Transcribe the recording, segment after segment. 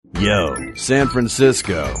Yo, San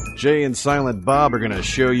Francisco, Jay and Silent Bob are gonna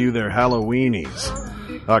show you their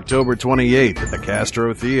Halloweenies. October 28th at the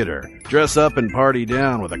Castro Theater. Dress up and party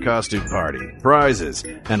down with a costume party, prizes,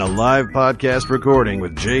 and a live podcast recording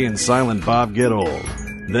with Jay and Silent Bob Get Old.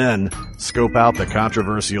 Then, scope out the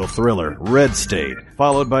controversial thriller Red State,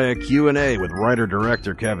 followed by a Q&A with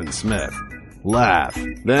writer-director Kevin Smith. Laugh,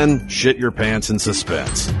 then shit your pants in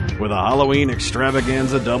suspense. With a Halloween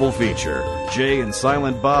extravaganza double feature, Jay and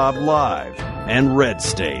Silent Bob Live and Red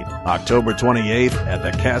State, October 28th at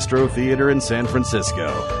the Castro Theater in San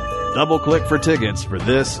Francisco. Double-click for tickets for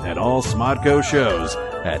this and all Smodco shows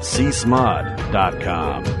at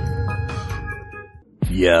csmod.com.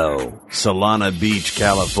 Yo, Solana Beach,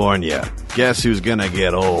 California. Guess who's gonna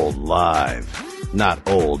get old live? Not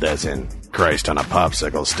old as in Christ on a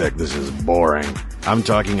popsicle stick, this is boring. I'm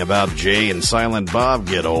talking about Jay and Silent Bob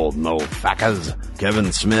Get Old, no facas.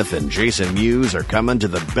 Kevin Smith and Jason Mewes are coming to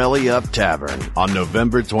the Belly Up Tavern on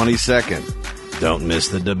November 22nd. Don't miss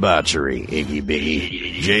the debauchery, Iggy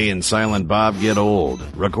Biggy. Jay and Silent Bob Get Old,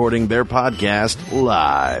 recording their podcast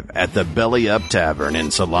live at the Belly Up Tavern in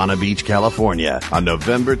Solana Beach, California on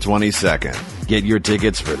November 22nd. Get your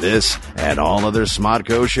tickets for this and all other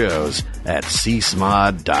Smodco shows at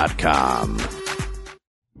csmod.com.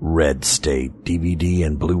 Red State DVD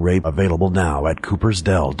and Blu-ray available now at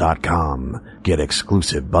coopersdell.com. Get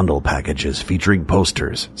exclusive bundle packages featuring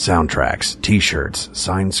posters, soundtracks, t-shirts,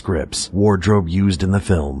 signed scripts, wardrobe used in the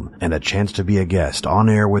film, and a chance to be a guest on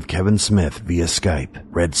air with Kevin Smith via Skype.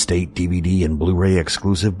 Red State DVD and Blu-ray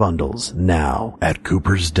exclusive bundles now at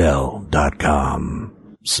coopersdell.com.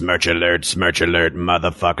 Smirch alert,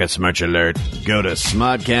 motherfucker, smirch alert. Go to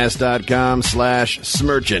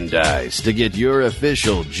smodcast.com/smerchandise to get your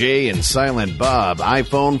official Jay and Silent Bob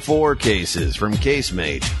iPhone 4 cases from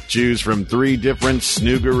Casemate. Choose from 3 different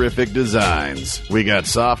snoogerific designs. We got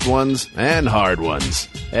soft ones and hard ones.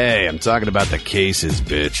 Hey, I'm talking about the cases,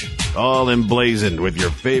 bitch. All emblazoned with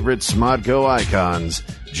your favorite Smodco icons,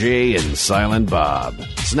 Jay and Silent Bob.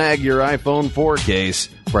 Snag your iPhone 4 case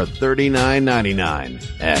for $39.99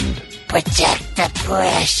 and protect the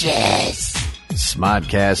precious.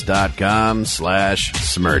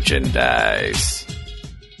 smodcast.com/smerchandise.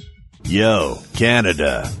 Yo,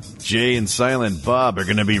 Canada. Jay and Silent Bob are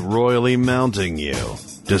going to be royally mounting you.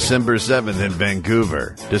 December 7th in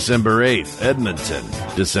Vancouver, December 8th, Edmonton,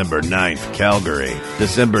 December 9th, Calgary,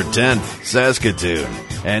 December 10th, Saskatoon,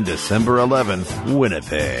 and December 11th,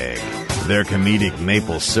 Winnipeg. Their comedic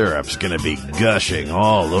maple syrup's gonna be gushing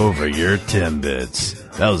all over your Timbits.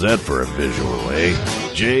 How's that for a visual, eh?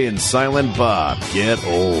 Jay and Silent Bob Get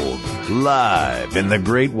Old, live in the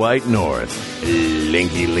Great White North.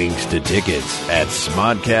 Linky links to tickets at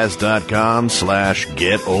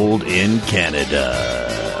smodcast.com/getold in Canada.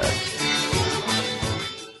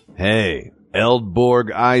 Hey,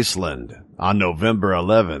 Eldborg, Iceland. On November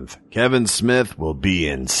 11th, Kevin Smith will be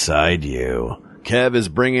inside you. Kev is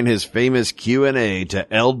bringing his famous Q&A to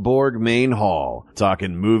Eldborg Main Hall,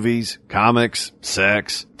 talking movies, comics,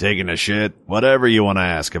 sex, taking a shit, whatever you want to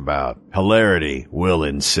ask about. Hilarity will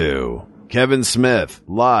ensue. Kevin Smith,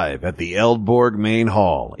 live at the Eldborg Main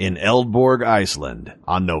Hall in Eldborg, Iceland,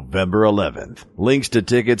 on November 11th. Links to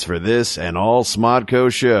tickets for this and all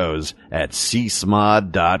Smodco shows at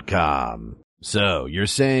csmod.com. So, you're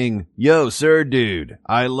saying, yo, sir dude,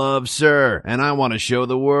 I love sir, and I want to show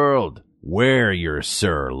the world. Wear your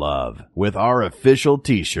sir love with our official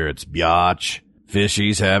t-shirts, biatch.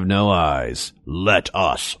 Fishies have no eyes. Let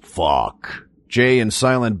us fuck. Jay and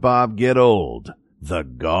Silent Bob Get Old. The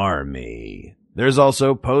Garmy. There's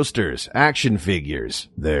also posters, action figures.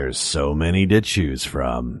 There's so many to choose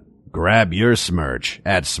from. Grab your smerch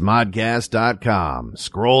at smodcast.com.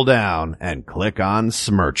 Scroll down and click on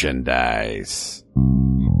Smerchandise.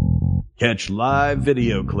 Catch live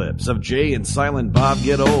video clips of Jay and Silent Bob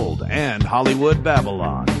Get Old and Hollywood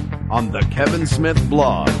Babylon on the Kevin Smith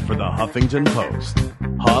blog for the Huffington Post.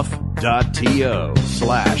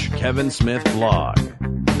 huff.to/Kevin Smith blog.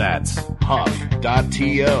 That's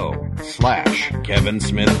huff.to/Kevin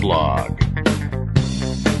Smith blog.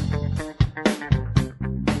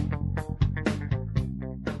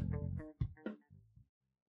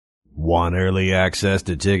 Want early access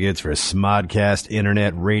to tickets for Smodcast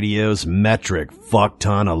Internet Radio's metric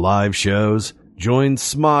fuck-ton of live shows? Join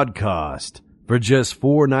Smodcast. For just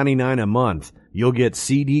 $4.99 a month, you'll get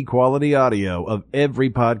CD quality audio of every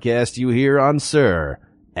podcast you hear on Sir,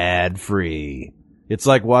 ad-free. It's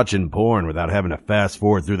like watching porn without having to fast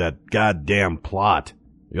forward through that goddamn plot.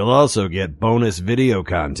 You'll also get bonus video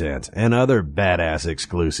content and other badass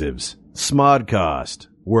exclusives. Smodcast,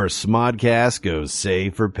 where Smodcast goes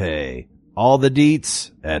save for pay. All the deets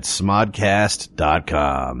at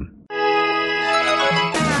smodcast.com.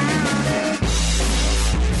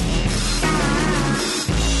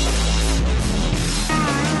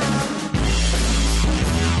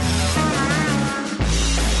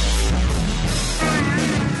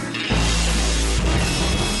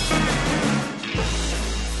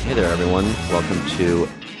 Hey there, everyone. Welcome to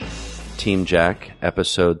Team Jack,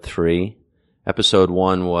 Episode 3. Episode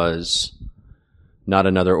 1 was Not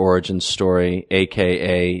Another Origin Story,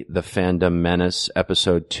 a.k.a. The Fandom Menace.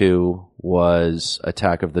 Episode 2 was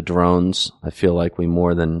Attack of the Drones. I feel like we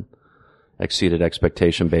more than exceeded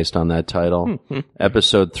expectation based on that title.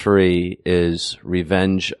 Episode 3 is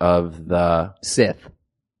Revenge of the Sith.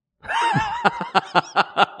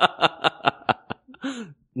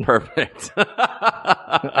 Perfect.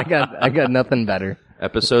 I got nothing better.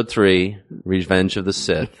 Episode 3, Revenge of the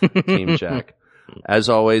Sith, Team Jack. As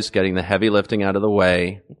always, getting the heavy lifting out of the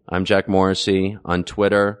way. I'm Jack Morrissey on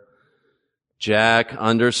Twitter.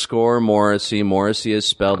 Jack_Morrissey. Morrissey is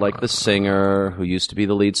spelled like the singer who used to be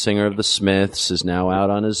the lead singer of the Smiths, is now out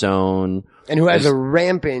on his own. And who has a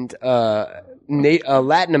rampant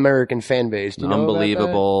Latin American fan base. Do you know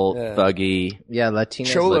unbelievable, about that? thuggy. Yeah,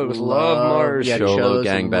 Latinos Cholos love Morrissey. Yeah, Cholo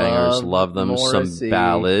gangbangers love them. Morrissey. Some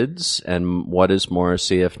ballads. And what is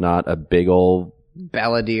Morrissey if not a big old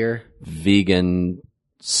Balladeer. vegan,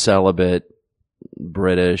 celibate,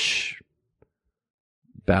 British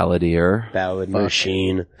balladeer? Ballad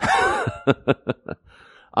machine.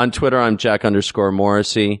 On Twitter, I'm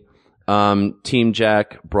Jack_Morrissey. Team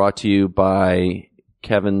Jack brought to you by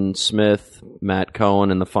Kevin Smith, Matt Cohen,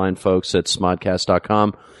 and the fine folks at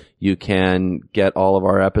smodcast.com. You can get all of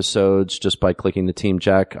our episodes just by clicking the Team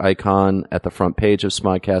Jack icon at the front page of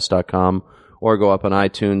smodcast.com, or go up on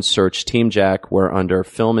iTunes, search Team Jack. We're under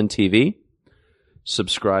Film and TV.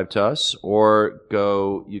 Subscribe to us, or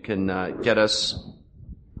you can get us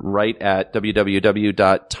right at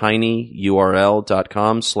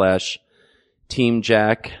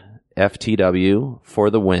www.tinyurl.com/TeamJackFTW for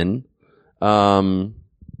the win.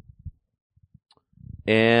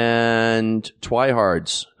 And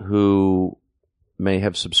Twihards, who may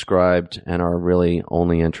have subscribed and are really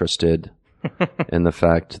only interested in the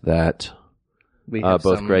fact that We have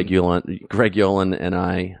both some- Greg Yolen and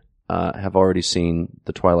I have already seen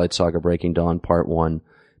the Twilight Saga Breaking Dawn Part 1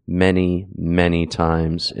 many, many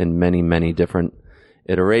times in many, many different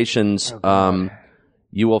iterations.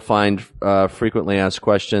 You will find frequently asked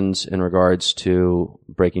questions in regards to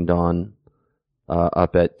Breaking Dawn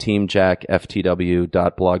up at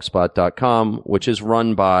teamjackftw.blogspot.com, which is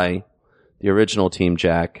run by the original Team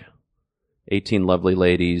Jack, 18 lovely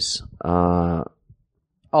ladies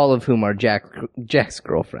all of whom are Jack's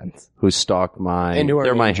girlfriends. who stalk And who are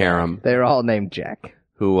they're my named Jack. harem, They're all named Jack.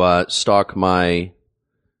 who stalk my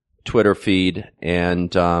Twitter feed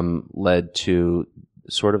and led to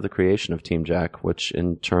sort of the creation of Team Jack, which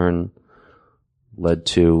in turn led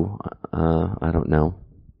to, I don't know,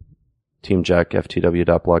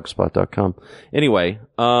 teamjackftw.blogspot.com. Anyway,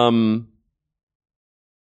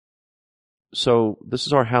 so this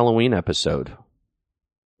is our Halloween episode.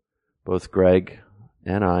 Both Greg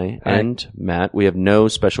and I and Matt. We have no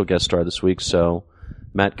special guest star this week, so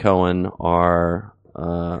Matt Cohen, our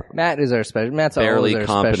Matt is our special. Matt's barely always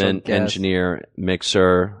our competent special guest. engineer,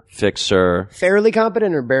 mixer, fixer, Fairly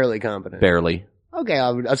competent or barely competent? barely. Okay,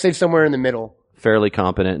 I'll say somewhere in the middle. Fairly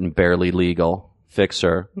competent and barely legal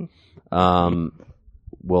fixer,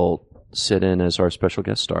 will sit in as our special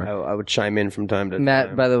guest star. I would chime in from time to Matt,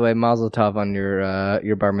 time. by the way, mazel tov on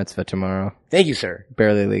your bar mitzvah tomorrow. Thank you, sir.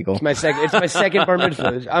 Barely legal. It's my second bar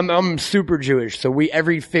mitzvah. I'm super Jewish, so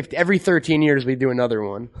every 13 years we do another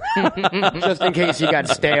one, just in case you got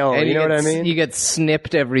stale. And You know what I mean? You get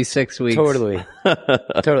snipped every 6 weeks. Totally.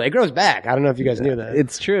 It grows back. I don't know if you guys knew that.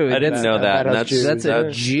 It's true. I didn't know that. And That's That's a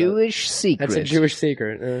Yeah. Jewish secret. That's a Jewish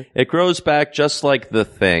secret. It grows back just like the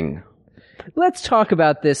thing. Let's talk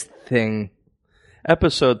about this thing.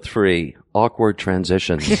 Episode 3, Awkward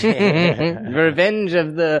Transitions. Revenge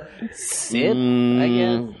of the Sith, I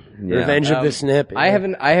guess. Yeah. Revenge of the Snip. I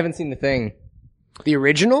haven't seen the thing. The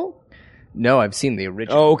original? No, I've seen the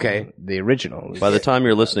original. Oh, okay. The original. By the time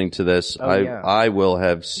you're listening to this, yeah. I will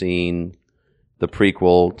have seen the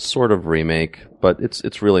prequel, sort of remake, but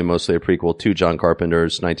it's really mostly a prequel to John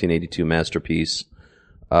Carpenter's 1982 masterpiece.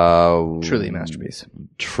 Truly a masterpiece.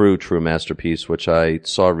 True masterpiece, which I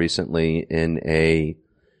saw recently in a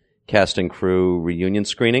cast and crew reunion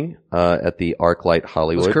screening at the ArcLight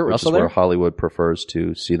Hollywood, Was Kurt which Russell is where there? Hollywood prefers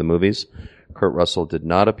to see the movies. Kurt Russell did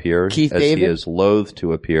not appear, Keith as he David? is loath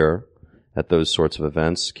to appear at those sorts of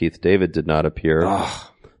events. Keith David did not appear.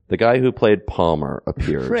 The guy who played Palmer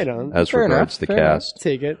appeared Right on. as Fair regards enough, the fair cast. enough.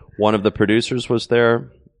 Take it. One of the producers was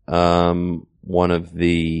there. One of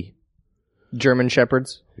the German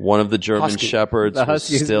Shepherds. German Husky. shepherds The was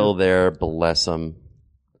Huskies. still there. Bless him.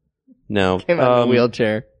 No, Came out in a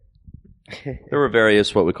wheelchair. there were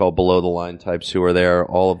various what we call below the line types who were there.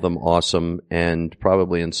 All of them awesome and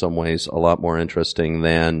probably in some ways a lot more interesting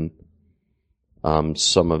than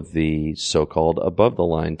some of the so-called above the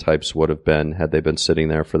line types would have been had they been sitting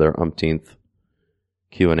there for their umpteenth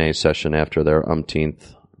Q&A session after their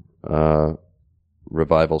umpteenth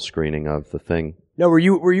revival screening of The Thing. No, were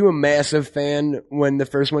you a massive fan when the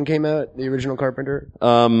first one came out, the original Carpenter?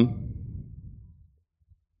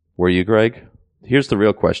 Were you, Greg? Here's the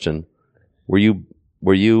real question. Did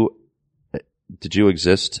you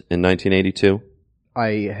exist in 1982?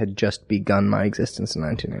 I had just begun my existence in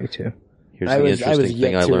 1982. Here's I the was interesting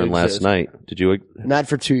thing yet I to learned last exist. night. Did you? Not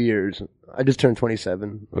for 2 years. I just turned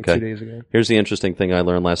 27 Okay. 2 days ago. Here's the interesting thing I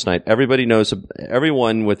learned last night.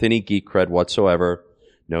 Everyone with any geek cred whatsoever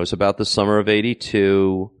knows about the summer of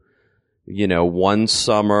 82. You know, one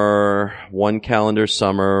summer, one calendar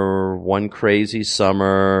summer, one crazy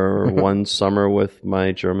summer, one summer with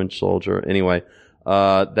my German soldier. Anyway,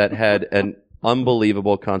 that had an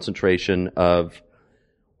unbelievable concentration of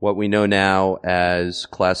what we know now as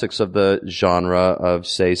classics of the genre of,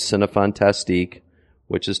 say, cinefantastique,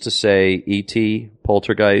 which is to say E.T.,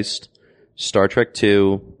 Poltergeist, Star Trek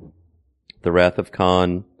II, The Wrath of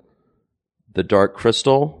Khan. The Dark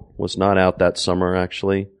Crystal was not out that summer,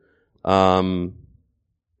 actually. And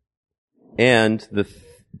the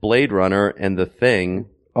Blade Runner and The Thing,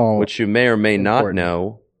 Oh, which you may or may not important.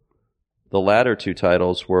 know, the latter two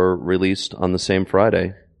titles were released on the same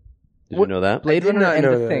Friday. Did you know that? Blade I did Runner not and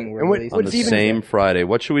know The that. Thing were And what- released On what's the even- same Friday.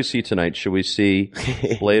 What should we see tonight? Should we see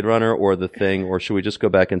Blade Runner or The Thing, or should we just go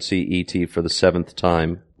back and see E.T. for the 7th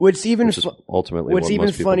time? What's even Which is ultimately What's what even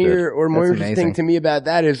most people funnier did. or more That's interesting amazing. to me about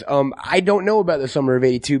that is, I don't know about the summer of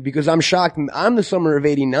 82 because I'm shocked. I'm the summer of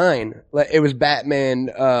 89. Like, it was Batman,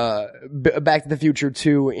 Back to the Future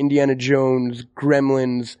 2, Indiana Jones,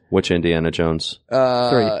 Gremlins, Which Indiana Jones?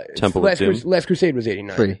 Temple of Last, Doom? Last Crusade was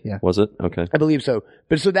 89. 3, yeah. Was it? Okay. I believe so.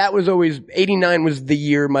 But so that was always, 89 was the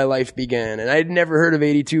year my life began. And I'd never heard of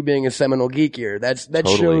 82 being a seminal geek year. That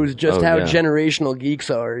Totally. shows just Oh, how yeah. generational geeks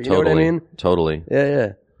are. You know Totally. what I mean? Totally.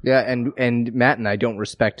 Yeah. Yeah, and Matt and I don't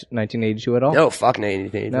respect 1982 at all. No, fuck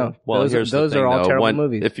 82. No. Well, those here's those the thing, are all though. terrible When-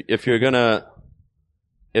 movies. If you're gonna,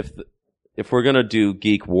 if we're gonna do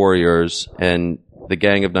Geek Warriors and the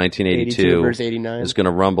Gang of 82 1982 versus 89. is gonna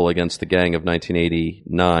rumble against the Gang of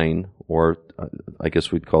 1989, or I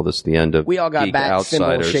guess we'd call this the end of We all got Geek bat symbols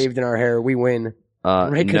Outsiders. shaved in our hair. We win.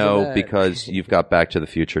 right 'cause of No, that. because you've got Back to the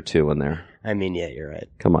Future 2 in there. I mean, yeah, you're right.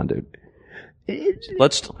 Come on, dude.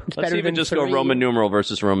 Let's better even than just 3. go Roman numeral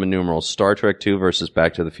versus Roman numeral. Star Trek 2 versus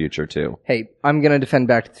Back to the Future 2. Hey, I'm gonna defend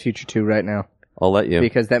Back to the Future 2 right now I'll let you.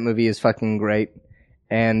 because that movie is fucking great,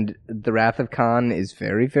 and The Wrath of Khan is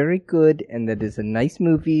very, very good, and that is a nice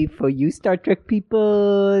movie for you Star Trek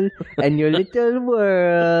people and your little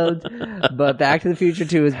world. But Back to the Future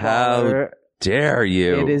 2 is How baller. dare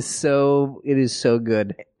you? It is so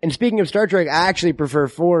good. And speaking of Star Trek, I actually prefer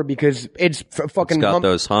 4 because it's fucking It's got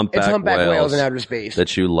those it's humpback whales in outer whales space.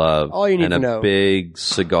 that you love. All you need and to a know. big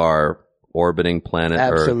cigar orbiting planet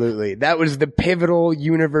Earth. Absolutely. That was the pivotal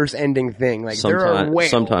universe-ending thing. Like, there are whales.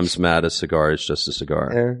 Sometimes, Matt, a cigar is just a cigar.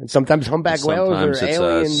 Yeah, and sometimes humpback whales Sometimes or it's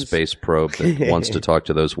aliens. a space probe that wants to talk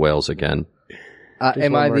to those whales again.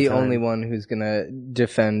 Am one I more the time. only one who's gonna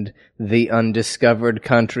defend the undiscovered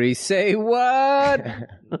country? Say what?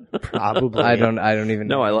 Probably. I don't even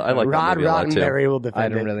No, know. I like that Rod movie a lot, too. Roddenberry will defend I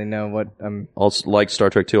don't it. really know what I'm. Also, like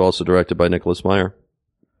Star Trek 2, also directed by Nicholas Meyer.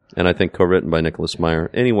 And I think co-written by Nicholas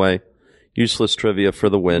Meyer. Anyway, useless trivia for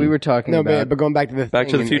the win. We were talking No, about but going back to the Back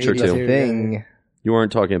to thing the in Future, 82, too. the thing. You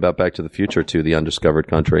weren't talking about Back to the Future 2, The Undiscovered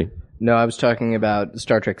Country. No, I was talking about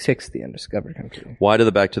Star Trek 6, The Undiscovered Country. Why do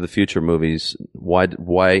the Back to the Future movies? What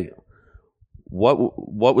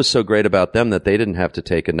was so great about them that they didn't have to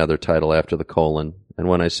take another title after the colon? And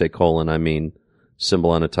when I say colon, I mean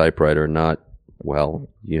symbol on a typewriter, not, well,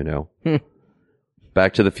 you know.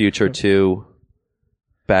 Back to the Future 2,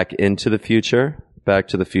 Back into the Future, Back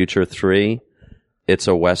to the Future 3, it's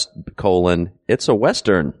a it's a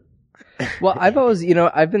Western. Well, I've always,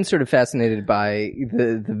 I've been sort of fascinated by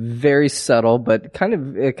the very subtle but kind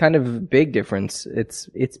of big difference. It's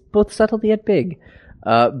both subtle yet big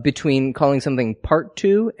between calling something Part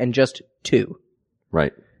 2 and just 2.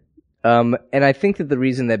 Right. And I think that the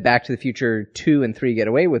reason that Back to the Future 2 and 3 get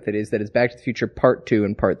away with it is that it's Back to the Future Part 2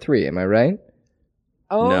 and Part 3. Am I right?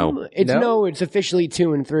 No. It's officially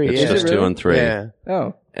 2 and 3. It's yeah. just 2 and 3. Yeah.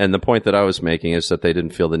 Oh. And the point that I was making is that they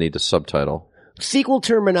didn't feel the need to subtitle. Sequel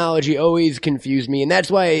terminology always confused me, and that's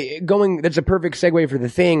why that's a perfect segue for The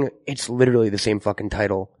Thing. It's literally the same fucking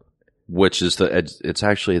title. Which is it's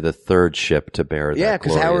actually the third ship to bear that Yeah,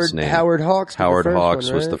 because glorious name. Howard Hawks. Howard was the first Hawks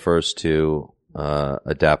one, was right? the first to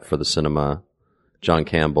adapt for the cinema John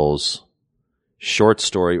Campbell's short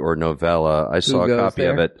story or novella. I saw a goes copy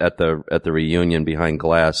of there? it at the reunion behind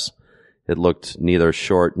glass. It looked neither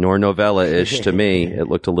short nor novella-ish to me. It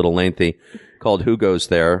looked a little lengthy. Called Who Goes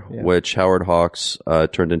There, which Howard Hawks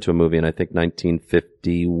turned into a movie in, I think,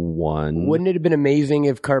 1951. Wouldn't it have been amazing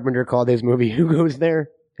if Carpenter called his movie "Who Goes There"?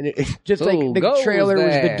 And it just like Who the goes trailer was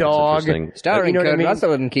there? the That's dog, interesting. Starring you know what I Kurt mean?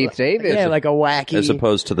 Russell and Keith David. Yeah, like a wacky. As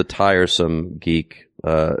opposed to the tiresome geek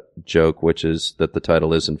joke, which is that the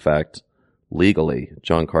title is, in fact, legally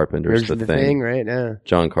John Carpenter's There's The the Thing. thing, right? Yeah.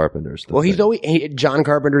 John Carpenter's The Well, Thing. he's always John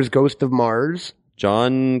Carpenter's Ghost of Mars.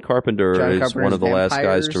 John Carpenter John is Carpenter's one of the last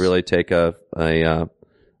Vampires. guys to really take a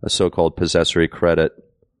so-called possessory credit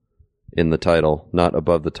in the title, not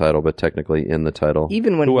above the title, but technically in the title.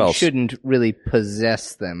 Even when Who he else? shouldn't really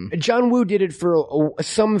possess them. John Woo did it for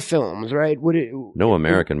some films, right? No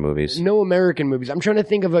American movies. No American movies. I'm trying to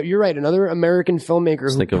think of you're right, another American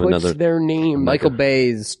filmmaker who think of puts another- their name, Michael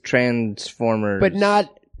Bay's Transformers. but not.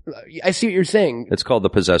 I see what you're saying. It's called the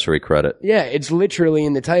possessory credit. Yeah, it's literally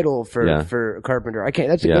in the title Yeah. for Carpenter. I can't.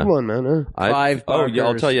 That's a Yeah. good one, man. Huh? Clive Oh, yeah, I'll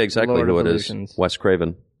Barker's tell you exactly Lord who of it is. Illusions. Wes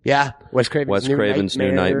Craven. Yeah, Wes Craven's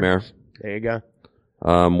New Nightmare. There you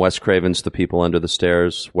go. Wes Craven's The People Under the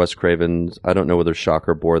Stairs. Wes Craven's, I don't know whether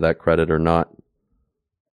Shocker bore that credit or not.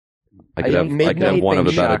 I could have Midnight one of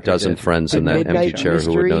thing about a Shocker dozen did. friends in that empty Midnight chair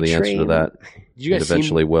who would know the Mystery answer to Train. that. Did you And guys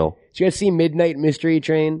eventually will. Did you guys see Midnight Mystery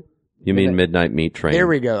Train? You mean Midnight Meat Train? There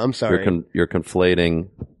we go. I'm sorry. You're conflating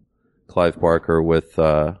Clive Barker with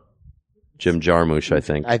Jim Jarmusch, I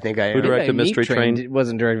think. I think I Who am. directed Midnight Mystery Meat Train? It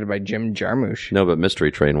wasn't directed by Jim Jarmusch. No, but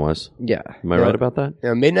Mystery Train was. Yeah. Am I right about that?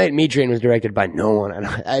 No, Midnight Meat Train was directed by no one.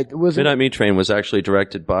 It wasn't. Midnight Meat Train was actually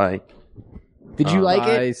directed by. Did you like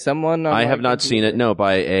By it? someone on I have like not a- seen it. No,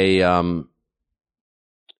 by a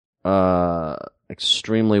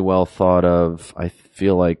extremely well thought of, I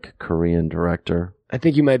feel like, Korean director. I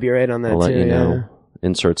think you might be right on that I'll let too. you know. yeah.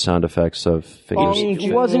 Insert sound effects of fingers,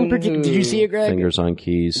 It wasn't particular. Did you see it, Greg? fingers on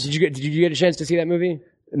keys. Did you get a chance to see that movie?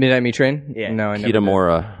 Midnight Meat Train? Yeah. No, I never did.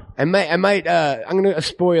 Kitamura. I'm gonna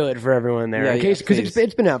spoil it for everyone there, Yeah, in case, yeah, because please.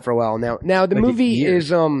 it's been out for a while now. Now the Like a movie year. is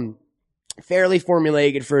fairly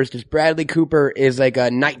formulaic at first. As Bradley Cooper is like a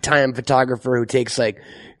nighttime photographer who takes like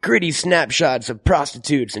gritty snapshots of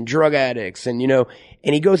prostitutes and drug addicts, and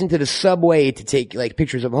and he goes into the subway to take like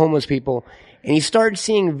pictures of homeless people. And he starts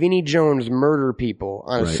seeing Vinnie Jones murder people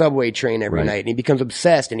on a subway train every Right. night, and he becomes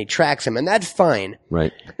obsessed, and he tracks him, and that's fine.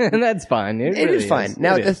 Right. That's fine. It It really is fine.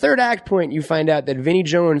 Now, It at the is. third act point, you find out that Vinnie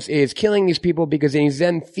Jones is killing these people because he's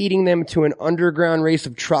then feeding them to an underground race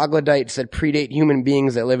of troglodytes that predate human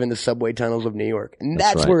beings that live in the subway tunnels of New York. And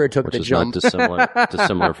that's right. where it took Which the is jump. Not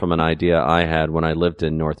dissimilar from an idea I had when I lived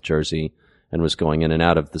in North Jersey and was going in and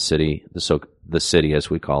out of the city, the city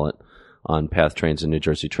as we call it, on PATH trains and New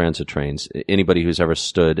Jersey Transit trains. Anybody who's ever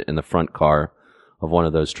stood in the front car of one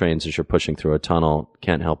of those trains as you're pushing through a tunnel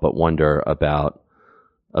can't help but wonder about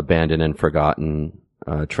abandoned and forgotten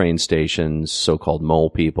train stations, so-called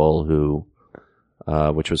mole people who,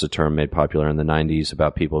 which was a term made popular in the 90s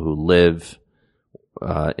about people who live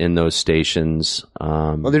in those stations.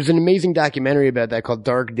 Well, there's an amazing documentary about that called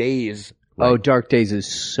Dark Days, Oh, Dark Days is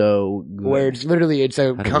so good. where it's literally, it's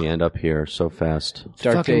a How did we end up here so fast?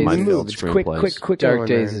 Dark fucking Days. My move. failed It's quick, screenplays. quick Dark going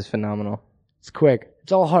Days there. is phenomenal. It's quick.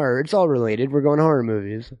 It's all horror. It's all related. We're going horror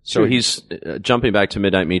movies. So he's jumping back to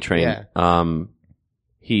Midnight Meat Train. Yeah.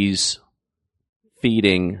 He's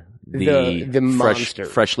feeding The monster.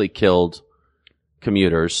 freshly killed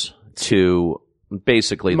commuters to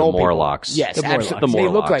basically Mole the people. Morlocks. Yes, The Morlocks. absolutely. The They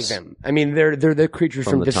look like Morlocks. them. I mean, they're the creatures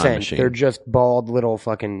From from, the Time Descent. Machine. They're just bald little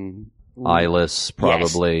fucking Eyeless,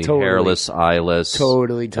 probably. Yes, totally. Hairless, eyeless.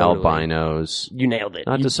 Totally. Albinos. You nailed it.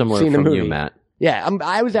 Not You've dissimilar seen the from you, movie. Matt. Yeah,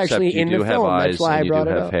 I was actually Except in you the do have film. eyes That's why and I you brought do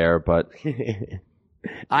it have up. hair, but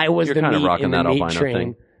I was You're the kinda meat rocking in the that meat albino train.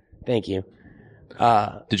 thing. Thank you.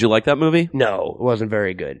 did you like that movie? No, it wasn't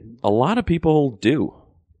very good. A lot of people do.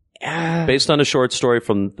 Based on a short story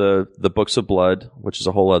from the Books of Blood, which is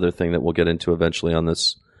a whole other thing that we'll get into eventually on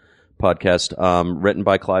this podcast, written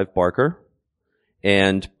by Clive Barker.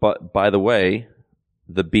 And but by the way,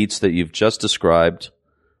 the beats that you've just described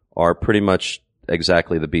are pretty much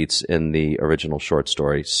exactly the beats in the original short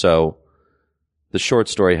story. So the short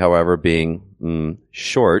story, however, being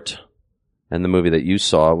short, and the movie that you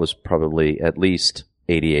saw was probably at least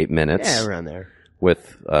 88 minutes Yeah, around there.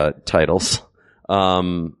 with titles.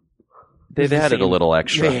 They've added a little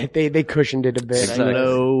extra. They cushioned it a bit. Exactly.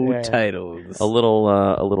 No titles. A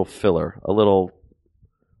little filler, a little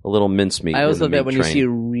mincemeat. I always in the love that meat when you train. see a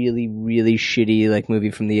really, really shitty like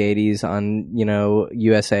movie from the 80s on,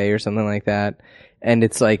 USA or something like that. And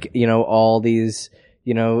it's like, all these,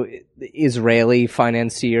 Israeli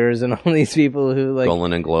financiers and all these people who like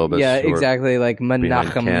Golan and Globus. yeah, who are exactly, like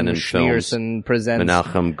Menachem Cannon Schneerson presents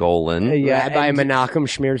Menachem Golan. Yeah, Rabbi and- Menachem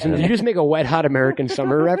Schneerson. Did you just make a Wet Hot American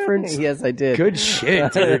Summer reference? Yes, I did. Good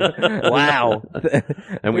shit, dude. Wow.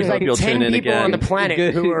 And we There's hope like you'll 10 tune in people again. on the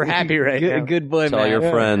planet who are happy right now. Good boy, Tell man. your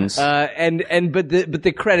friends. But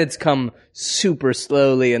the credits come super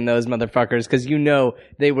slowly in those motherfuckers because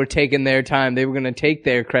they were taking their time. They were going to take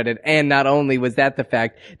their credit, and not only was that the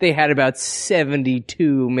fact, they had about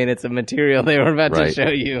 72 minutes of material they were about to Right. show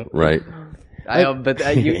you. Right.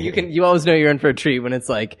 You always know you're in for a treat when it's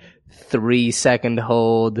like 3-second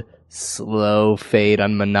hold, slow fade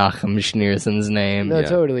on Menachem Schneerson's name. No, Yeah.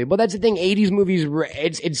 totally. But that's the thing. 80s movies,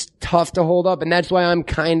 it's tough to hold up, and that's why I'm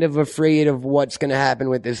kind of afraid of what's going to happen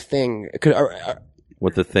with this thing.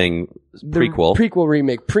 With the thing The prequel. prequel,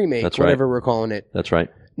 remake, pre-make, That's right. whatever we're calling it. That's right.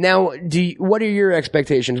 Now, what are your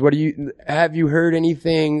expectations? Have you heard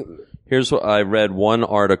anything? Here's what I read: one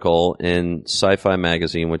article in Sci-Fi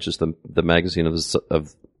Magazine, which is the magazine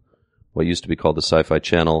of what used to be called the Sci-Fi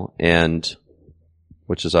Channel, and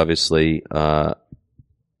which is obviously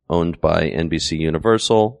owned by NBC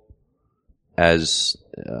Universal, as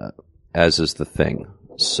is the Thing.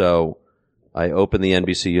 So I opened the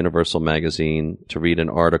NBC Universal magazine to read an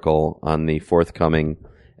article on the forthcoming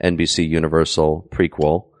NBC Universal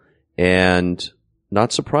prequel, and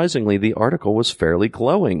not surprisingly, the article was fairly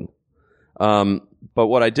glowing. But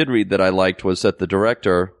what I did read that I liked was that the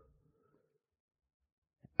director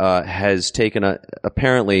has taken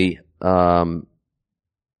apparently a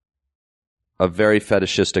very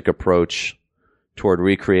fetishistic approach toward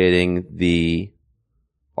recreating the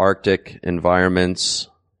Arctic environments,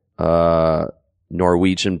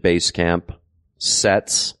 Norwegian base camp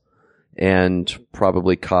sets, and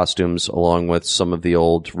probably costumes, along with some of the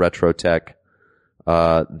old retro tech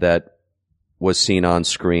that was seen on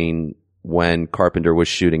screen when Carpenter was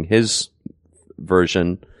shooting his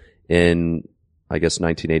version in, I guess,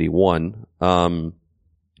 1981.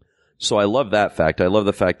 So I love that fact. I love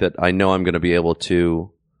the fact that I know I'm going to be able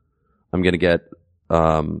to, I'm going to get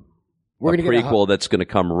a prequel that's going to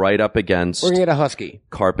come right up against We're going to get a Husky.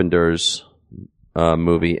 Carpenter's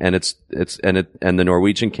movie, and and the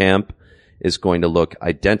Norwegian camp is going to look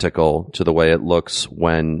identical to the way it looks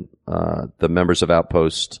when the members of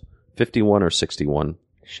Outpost 51 or 61,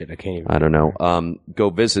 Shit, I can't even. I don't know, go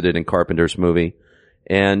visit it in Carpenter's movie.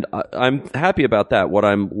 And I'm happy about that. What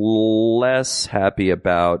I'm less happy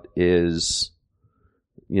about is,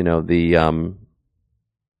 the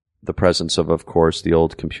presence of course, the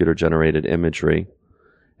old computer-generated imagery,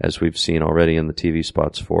 as we've seen already in the TV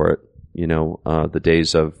spots for it. The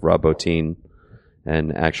days of Rob Bottin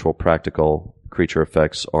and actual practical creature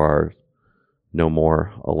effects are no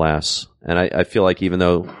more, alas. And I feel like even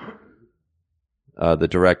though the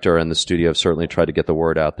director and the studio have certainly tried to get the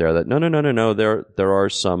word out there that no, there are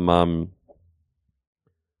some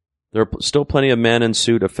there are still plenty of man in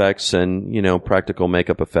suit effects and practical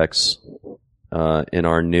makeup effects in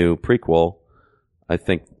our new prequel. I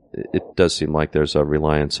think it does seem like there's a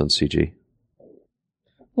reliance on CG.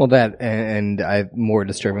 Well, that and more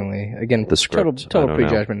disturbingly, again, The script, I total don't know.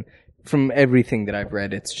 prejudgment. From everything that I've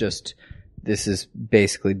read, it's just this is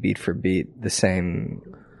basically beat for beat the same.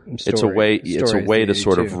 Story, It's a way to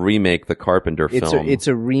sort of remake the Carpenter film. It's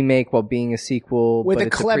a remake while being a sequel With but a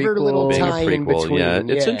it's clever prequel. little being a tie in prequel. between. Yeah,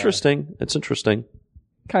 it's Yeah. interesting. It's interesting.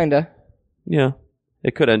 Kinda. Yeah,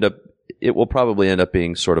 it will probably end up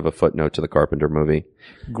being sort of a footnote to the Carpenter movie.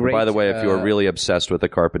 Great. By the way, if you are really obsessed with the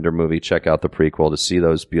Carpenter movie, check out the prequel to see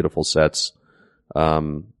those beautiful sets,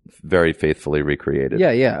 very faithfully recreated.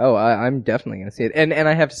 Yeah. Oh, I'm definitely gonna see it. And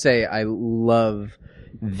I have to say, I love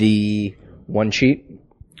the one sheet.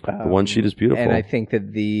 The one sheet is beautiful. And I think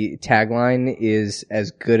that the tagline is as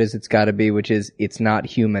good as it's got to be, which is "It's not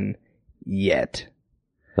human yet."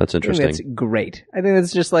 That's I think interesting. that's great. I think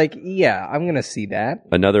that's just like, yeah, I'm gonna see that.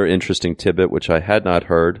 Another interesting tidbit, which I had not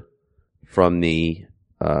heard from the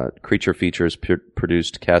Creature Features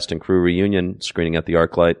produced cast and crew reunion screening at the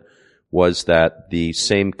ArcLight, was that the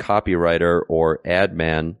same copywriter or ad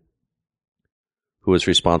man who was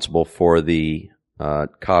responsible for the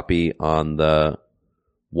copy on the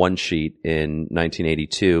one sheet in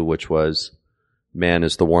 1982, which was "Man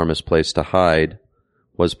is the warmest place to hide,"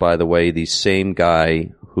 was, by the way, the same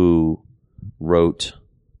guy who wrote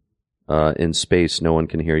in space, no one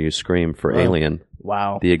can hear you scream for Alien.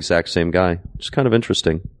 Wow. The exact same guy. Which is kind of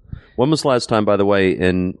interesting. When was the last time, by the way,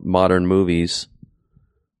 in modern movies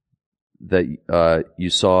that you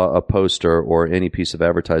saw a poster or any piece of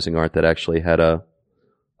advertising art that actually had a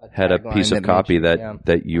piece of copy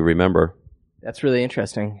that you remember? That's really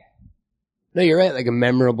interesting. No, you're right. Like a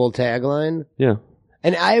memorable tagline. Yeah.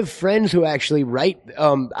 And I have friends who actually write,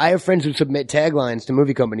 I have friends who submit taglines to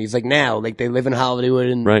movie companies, like now, like they live in Hollywood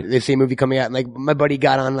and Right. they see a movie coming out, and like my buddy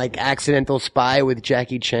got on like Accidental Spy with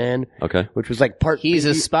Jackie Chan. Okay. Which was like part. He's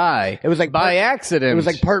a spy. It was like by part- accident. It was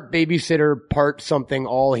like part babysitter, part something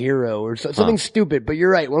all hero or something stupid, but you're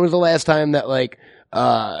right. When was the last time that like,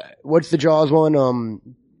 what's the Jaws one?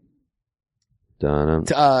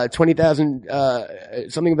 20,000,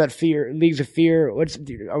 something about fear, Leagues of Fear.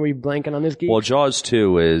 Are we blanking on this geek? Well, Jaws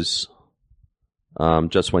 2 is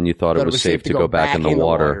just when you thought it was safe to go back in the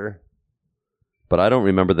water. But I don't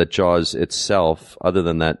remember that Jaws itself, other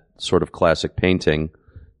than that sort of classic painting,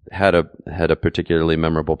 had a particularly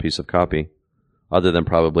memorable piece of copy, other than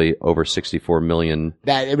probably over 64 million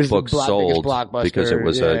That it was books the sold biggest blockbuster because it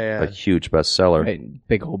was a huge bestseller. right,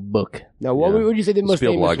 big old book. Now, what would you say the most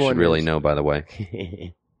Spielberg famous one should really is? know, by the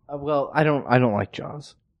way. Well, I don't like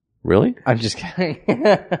Jaws. Really? I'm just kidding.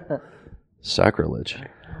 Sacrilege.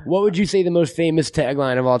 What would you say the most famous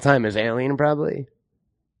tagline of all time is? Alien, probably.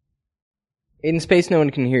 In space, no one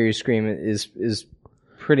can hear you scream is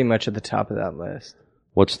pretty much at the top of that list.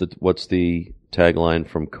 What's the tagline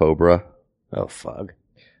from Cobra? Oh fuck!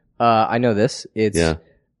 I know this. It's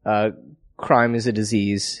Yeah. crime is a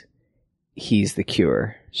disease. He's the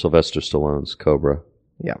cure. Sylvester Stallone's Cobra.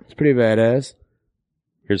 Yeah. It's pretty badass.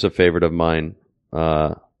 Here's a favorite of mine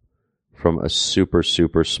from a super,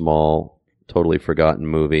 super small, totally forgotten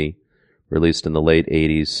movie released in the late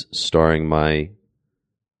 80s starring my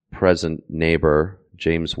present neighbor,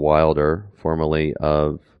 James Wilder, formerly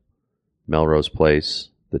of Melrose Place,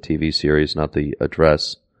 the TV series, not the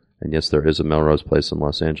address. And yes, there is a Melrose Place in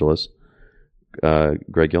Los Angeles.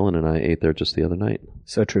 Greg Gillen and I ate there just the other night.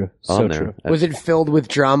 So true. On So there. true. Was it filled with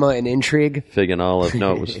drama and intrigue? Fig and olive.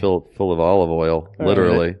 No, it was full of olive oil,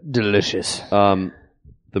 literally. Delicious. The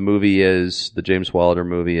James Wilder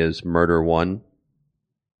movie is Murder 1.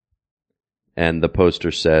 And the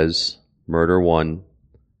poster says, Murder 1,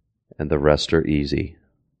 and the rest are easy.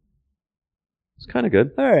 It's kind of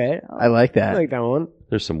good. All right, I like that. I like that one.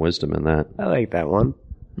 There's some wisdom in that. I like that one.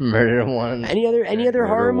 Murder one. Any other Murder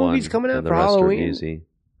horror 1, movies coming out and the for rest Halloween? Are easy.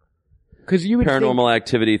 Because you would Paranormal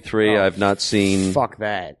Activity 3, think, I've not seen. Fuck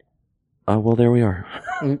that. Well, there we are.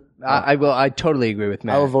 I totally agree with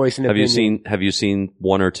Matt. I will voice an Have opinion. you seen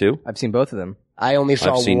 1 or 2? I've seen both of them. I only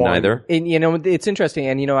saw I've seen one. neither. And, it's interesting.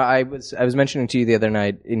 And, I was mentioning to you the other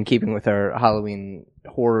night in keeping with our Halloween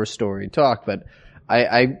horror story talk, but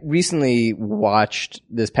I recently watched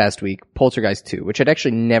this past week Poltergeist 2, which I'd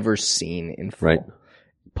actually never seen in full. Right.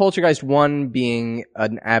 Poltergeist 1 being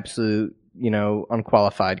an absolute,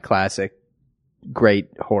 unqualified classic, great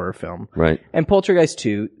horror film. Right. And Poltergeist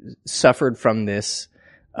 2 suffered from this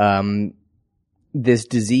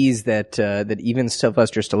disease that even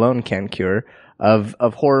Sylvester Stallone can't cure of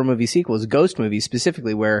horror movie sequels, ghost movies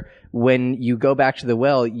specifically, where when you go back to the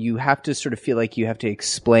well, you have to sort of feel like you have to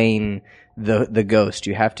explain the ghost.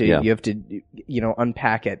 You have to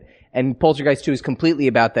unpack it. And Poltergeist 2 is completely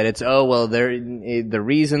about that. It's, the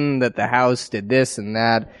reason that the house did this and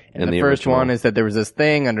that. And the first original one is that there was this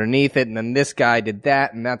thing underneath it, and then this guy did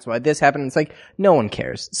that, and that's why this happened. It's like, no one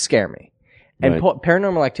cares. Scare me. And Right.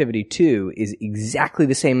 Paranormal Activity 2 is exactly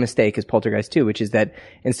the same mistake as Poltergeist 2, which is that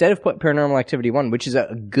instead of Paranormal Activity 1, which is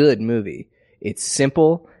a good movie, it's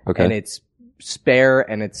simple, Okay. and it's spare,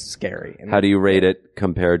 and it's scary. And How do you rate it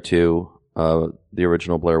compared to the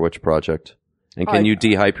original Blair Witch Project? And can you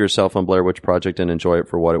de-hype yourself on Blair Witch Project and enjoy it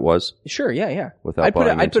for what it was? Sure, yeah. Without I'd put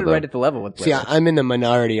buying it into right at the level with See, Blair Witch. I'm in the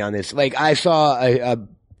minority on this. Like, I saw a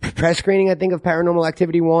press screening, I think, of Paranormal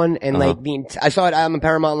Activity 1, and like I saw it on the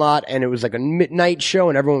Paramount lot, and it was like a midnight show,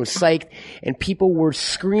 and everyone was psyched, and people were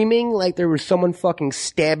screaming like there was someone fucking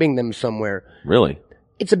stabbing them somewhere. Really?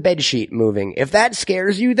 It's a bedsheet moving. If that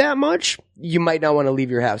scares you that much, you might not want to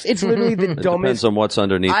leave your house. It's literally the Depends dumbest. on what's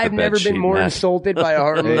underneath I've the never bedsheet, been more Matt. insulted by a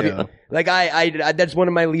horror movie. Like I that's one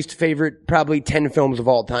of my least favorite, probably 10 films of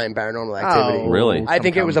all time. Paranormal Activity. Oh, Really? I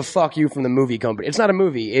think it was a fuck you from the movie company. It's not a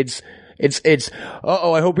movie. It's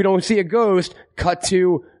I hope we don't see a ghost. Cut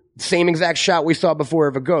to Same exact shot we saw before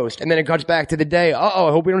of a ghost. And then it cuts back to the day. Uh-oh,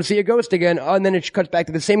 I hope we don't see a ghost again. Oh, and then it cuts back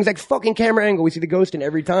to the same exact fucking camera angle we see the ghost in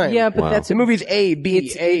every time. Yeah, but that's the movie's A, B,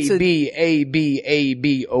 it's A, B, A, B, A,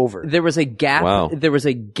 B, over. There was a gap. Wow. There was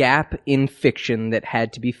a gap in fiction that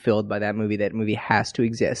had to be filled by that movie. That movie has to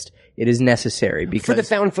exist. It is necessary because For the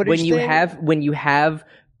found footage when you thing? have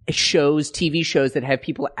shows, TV shows that have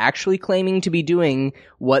people actually claiming to be doing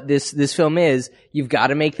what this film is, you've got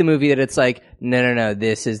to make the movie that it's like, no,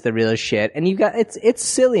 this is the real shit. And it's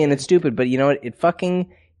silly and it's stupid, but you know what? It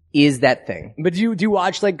fucking is that thing. But do you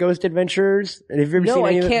watch like Ghost Adventures? Have you ever No, seen I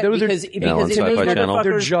any of them? can't Those because are, if on those Sci-Fi Channel. motherfuckers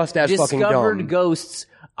They're just as fucking discovered dumb. ghosts,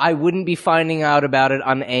 I wouldn't be finding out about it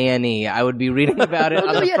on A&E. I would be reading about it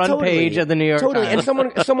on the front page of the New York Totally. Times.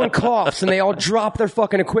 And someone coughs and they all drop their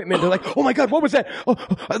fucking equipment. They're like, "Oh my god, what was that?" Oh,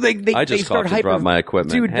 they I just start coughed and dropped my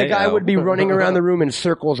equipment. Dude, Hey, the guy Al. would be running around the room in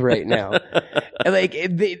circles right now. And like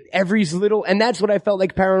every little, and that's what I felt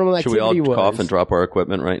like Paranormal Should we Activity all was. cough and drop our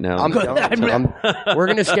equipment right now? We're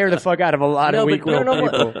gonna scare the fuck out of a lot No, of but weak willed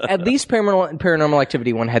people. at least Paranormal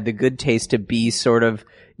Activity 1 had the good taste to be sort of,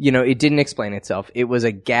 you know, it didn't explain itself. It was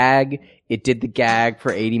a gag. It did the gag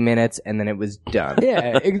for 80 minutes and then it was done.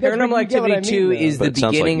 Yeah, Paranormal Activity 2 is But the it sounds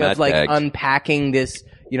like beginning Matt of like gagged. unpacking this,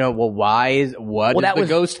 you know, well, what is that the was-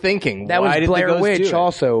 ghost thinking? That Why was did the Blair ghost do Witch it?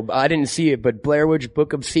 also. I didn't see it, but Blair Witch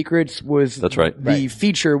Book of Secrets was That's right. the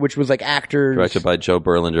feature, which was like actors. Directed by Joe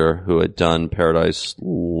Berlinger, who had done Paradise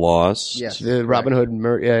Lost. Yes. The Robin Hood.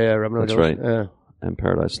 Robin Hood. That's right. Yeah. And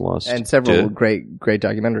Paradise Lost. And several Dude. great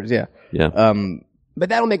documentaries, yeah. Yeah. But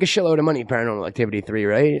that'll make a shitload of money, Paranormal Activity 3,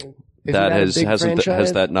 right? Isn't that a has big has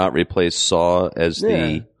franchise? that not replaced Saw as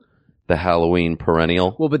Yeah. the Halloween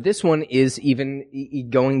perennial? Well, but this one is even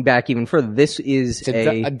going back even further. This is It's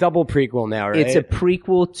a double prequel now, right? It's a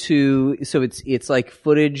prequel to, so it's like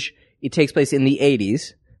footage. It takes place in the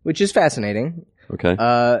 80s, which is fascinating. Okay.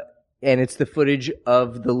 And it's the footage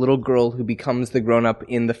of the little girl who becomes the grown up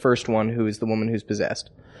in the first one, who is the woman who's possessed.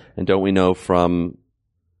 And don't we know from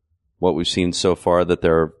what we've seen so far that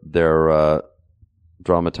they're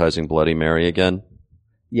dramatizing Bloody Mary again,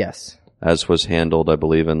 Yes. as was handled, I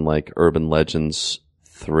believe, in like Urban Legends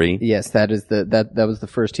 3? Yes, that is that was the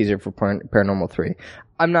first teaser for Paranormal 3.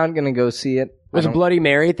 I'm not going to go see it. Was a Bloody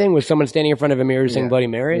Mary thing? Was someone standing in front of a mirror saying Bloody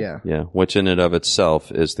Mary? Yeah. Yeah, which in and of itself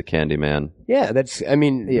is the Candyman Yeah, that's, I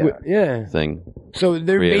mean, Yeah. yeah. thing, So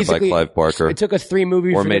they're created by basically, Clive Barker, it took us 3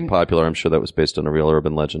 movies or for made them, popular. I'm sure that was based on a real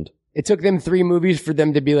urban legend. it took them 3 movies for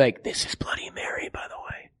them to be like, this is Bloody Mary, by the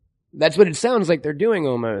way. That's what it sounds like they're doing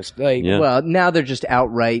almost. Like, Yeah. Well, now they're just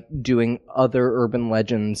outright doing other urban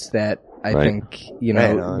legends that I Right. think, you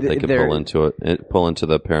Right know, on. They could they're- pull into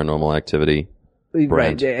the Paranormal Activity. right,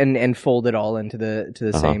 brand. and fold it all into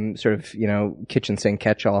the same sort of, you know, kitchen sink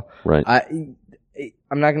catch-all. Right.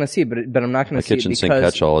 I'm not going to see it, but I'm not going A to see it kitchen because sink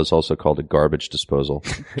catch-all is also called a garbage disposal.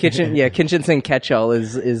 kitchen sink catch-all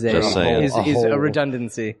is Just saying. a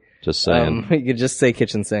redundancy. Just saying. You could just say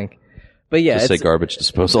kitchen sink, but yeah, Just say it's, garbage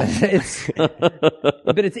disposal.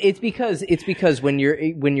 but it's because when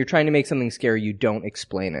you're trying to make something scary, you don't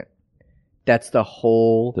explain it. That's the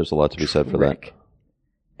whole There's a lot to be said for that. trick.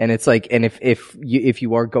 And it's like, and if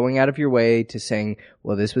you are going out of your way to saying,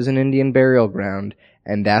 well, this was an Indian burial ground,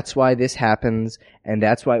 and that's why this happens, and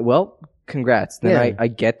that's why, well, congrats. Then Yeah. I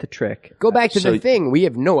get the trick. go back to So- the thing. We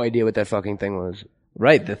have no idea what that fucking thing was.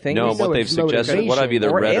 Right, the thing No, is, what they've it's suggested, what I've either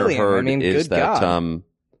Or read Alien. or heard I mean, is good that God.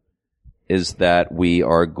 is that we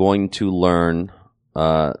are going to learn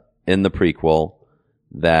in the prequel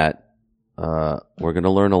that we're going to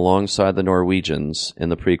learn alongside the Norwegians in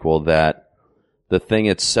the prequel that the thing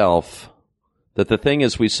itself, that the thing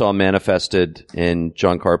as we saw manifested in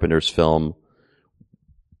John Carpenter's film,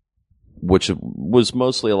 which was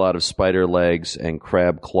mostly a lot of spider legs and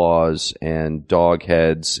crab claws and dog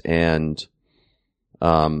heads and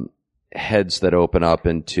heads that open up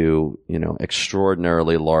into, you know,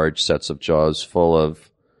 extraordinarily large sets of jaws full of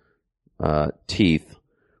teeth,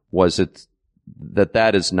 was it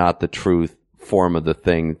that is not the true form of the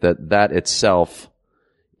thing, that itself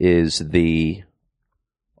is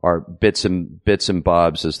our bits and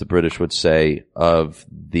bobs, as the British would say, of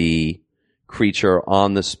the creature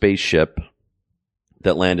on the spaceship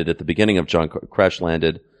that landed at the beginning of crash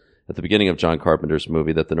landed at the beginning of John Carpenter's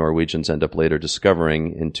movie that the Norwegians end up later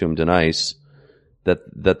discovering Entombed in Ice, that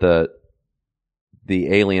the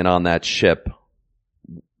alien on that ship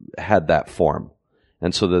had that form.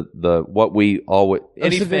 And so the what we always,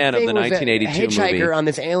 any So the fan of thing the was that 1982 a hitchhiker movie, on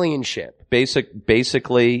this alien ship.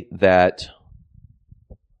 basically that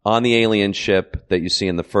on the alien ship that you see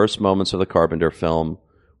in the first moments of the Carpenter film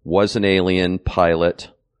was an alien pilot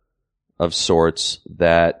of sorts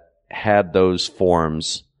that had those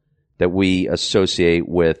forms that we associate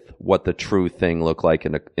with what the true thing looked like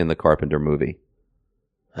in the Carpenter movie.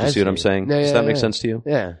 You see what I'm saying? Yeah, Does that make sense to you?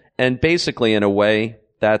 Yeah. And basically, in a way,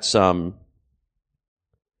 that's it'll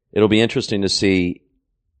be interesting to see,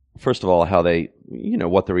 first of all, how they,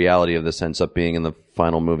 what the reality of this ends up being in the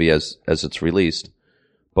final movie as it's released.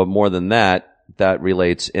 But more than that, that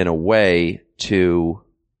relates in a way to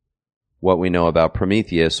what we know about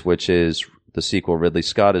Prometheus, which is the sequel Ridley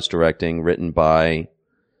Scott is directing, written by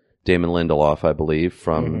Damon Lindelof, I believe,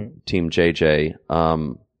 from Team JJ.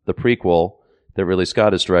 The prequel that Ridley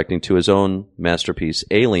Scott is directing to his own masterpiece,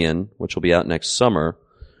 Alien, which will be out next summer,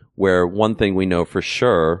 where one thing we know for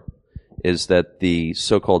sure is that the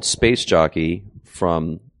so-called space jockey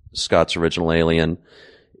from Scott's original Alien,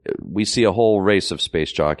 we see a whole race of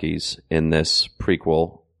space jockeys in this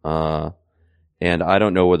prequel, and I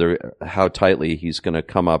don't know how tightly he's going to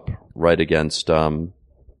come up right against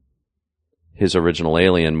his original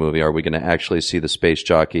Alien movie. Are we going to actually see the space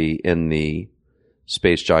jockey in the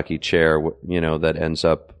space jockey chair, that ends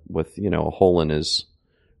up with, a hole in his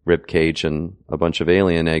rib cage and a bunch of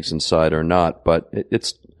alien eggs inside or not? But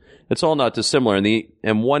it's all not dissimilar.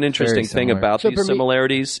 And one interesting thing about these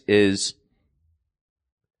similarities is,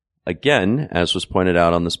 again, as was pointed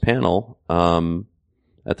out on this panel,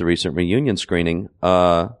 at the recent reunion screening,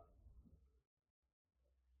 the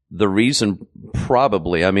reason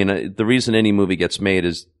the reason any movie gets made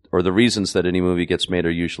is, or the reasons that any movie gets made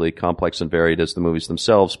are usually complex and varied as the movies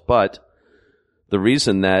themselves, but the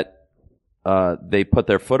reason that they put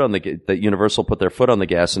their foot on that Universal put their foot on the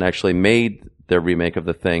gas and actually made their remake of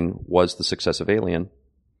The Thing was the success of Alien,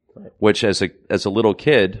 which as a little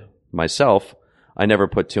kid myself, I never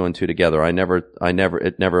put two and two together. It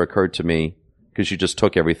never occurred to me, because you just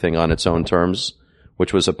took everything on its own terms,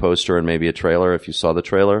 which was a poster and maybe a trailer if you saw the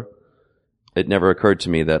trailer. It never occurred to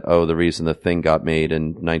me that, the reason The Thing got made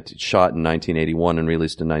and shot in 1981 and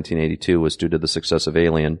released in 1982 was due to the success of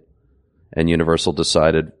Alien. And Universal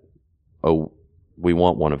decided, we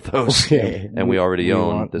want one of those. Okay. And we already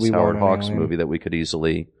own this Howard Hawks movie that we could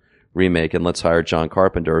easily remake. And let's hire John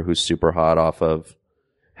Carpenter, who's super hot off of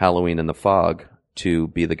Halloween in the Fog, to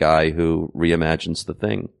be the guy who reimagines The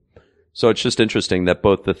Thing. So it's just interesting that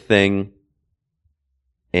both The Thing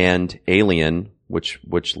and Alien, which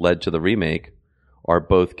led to the remake, are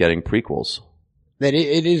both getting prequels. That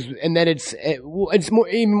it is, and that it's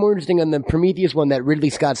even more interesting on the Prometheus one that Ridley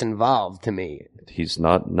Scott's involved to me. He's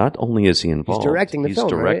not only is he involved, he's directing the film,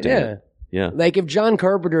 directing right? it. Yeah. Like if John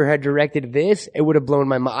Carpenter had directed this, it would have blown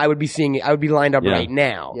my mind. I would be seeing it. I would be lined up right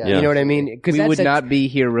now. Yeah. You know what I mean? Because we would not be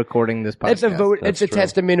here recording this podcast. That's a vote. That's it's a true.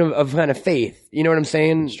 testament of kind of faith. You know what I'm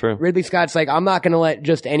saying? It's true. Ridley Scott's like, I'm not going to let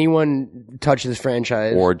just anyone touch this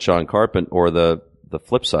franchise. Or John Carpenter, or the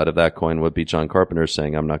flip side of that coin would be John Carpenter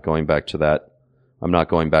saying, I'm not going back to that. I'm not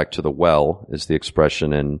going back to the well, is the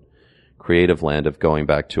expression in creative land of going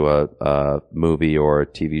back to a movie or a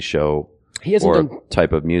TV show or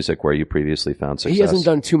type of music where you previously found success. He hasn't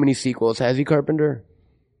done too many sequels, has he, Carpenter?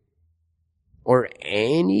 Or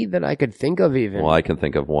any that I could think of even. Well, I can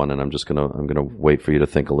think of one, and I'm gonna wait for you to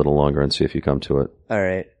think a little longer and see if you come to it. All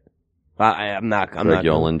right. I'm not. Greg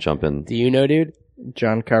Yolen, jump in. Do you know, dude?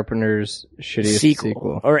 John Carpenter's shittiest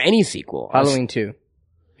sequel. Or any sequel. Halloween 2.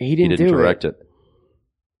 He didn't direct it.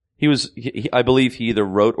 I believe he either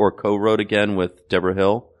wrote or co-wrote again with Deborah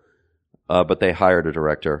Hill, but they hired a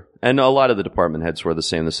director. And a lot of the department heads were the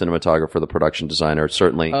same, the cinematographer, the production designer.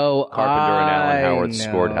 Certainly Carpenter and Alan Howard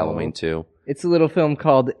scored Halloween 2. It's a little film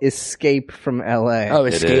called Escape from L.A. Oh,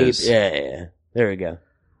 Escape. is. Yeah. There we go.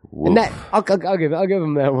 Woof. And that, I'll give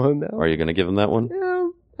him that one, though. Are you going to give him that one?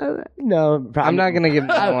 No, I'm not going to give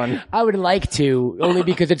that one. I would like to, only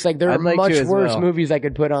because it's like there are I'd like much to as worse well. movies I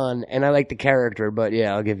could put on, and I like the character. But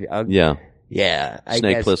yeah, I'll give you. Yeah. Yeah, I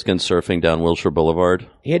Snake guess. Plissken surfing down Wilshire Boulevard.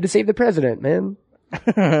 He had to save the president, man.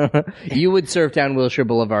 You would surf down Wilshire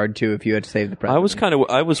Boulevard too if you had to save the president.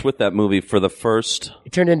 I was with that movie for the first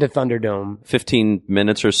It turned into Thunderdome. 15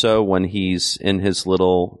 minutes or so when he's in his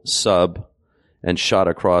little sub and shot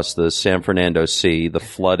across the San Fernando Sea, the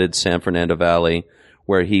flooded San Fernando Valley,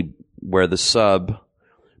 where the sub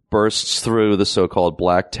bursts through the so-called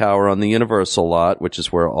Black Tower on the Universal lot, which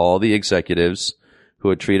is where all the executives who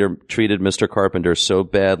had treated Mr. Carpenter so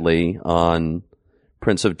badly on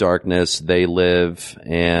Prince of Darkness, They Live,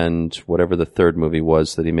 and whatever the third movie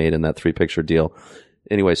was that he made in that 3-picture deal.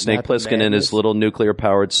 Anyway, Snake Plissken in his little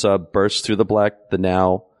nuclear-powered sub bursts through the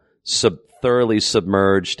now thoroughly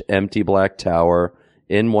submerged, empty Black Tower,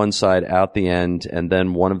 in one side, out the end, and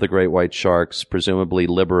then one of the great white sharks, presumably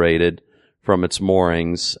liberated from its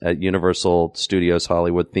moorings at Universal Studios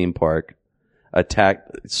Hollywood theme park,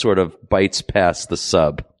 sort of bites past the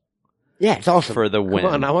sub Yeah, it's awesome. for the win.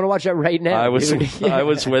 Come on, I want to watch that right now. I was dude. I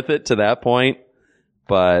was with it to that point,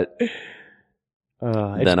 but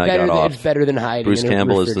then I got off. It's better than hiding. Bruce in a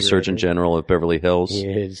Campbell is the refrigerator. Surgeon General of Beverly Hills, He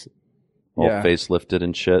is. all Yeah. face lifted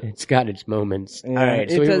and shit. It's got its moments. Yeah, All right,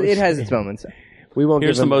 so it has its moments. We won't.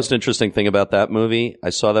 Here's give the him- most interesting thing about that movie. I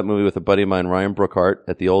saw that movie with a buddy of mine, Ryan Brookhart,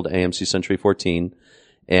 at the old AMC Century 14.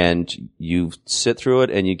 And you sit through it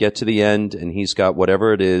and you get to the end and he's got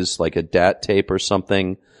whatever it is, like a DAT tape or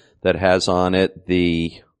something that has on it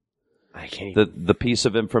I can't. Even. the piece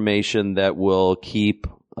of information that will keep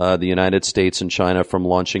the United States and China from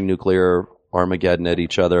launching nuclear Armageddon at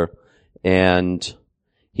each other. And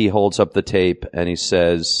he holds up the tape and he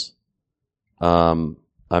says, I'm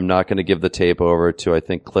not going to give the tape over to, I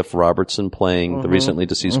think, Cliff Robertson playing, the recently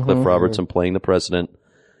deceased Cliff Robertson playing the president.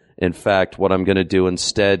 In fact, what I'm going to do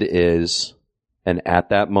instead is, and at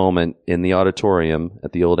that moment in the auditorium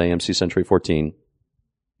at the old AMC Century 14,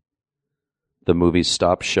 the movie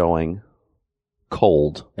stopped showing,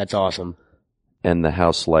 cold, That's awesome. and the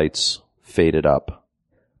house lights faded up.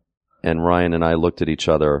 And Ryan and I looked at each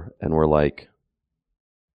other and were like,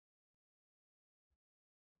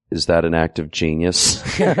 is that an act of genius?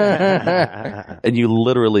 And you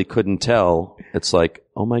literally couldn't tell. It's like,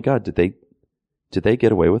 oh my God, did they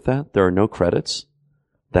get away with that? There are no credits?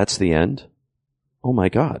 That's the end? Oh my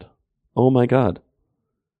God. Oh my God.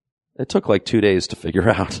 It took like 2 days to figure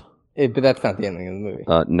out. But that's not the ending of the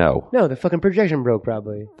movie. No. No, the fucking projection broke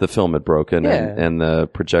probably. The film had broken Yeah. and the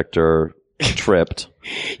projector tripped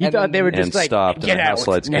You And thought then- they were and just like, stopped get and the out. house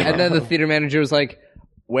lights came And on. then the theater manager was like,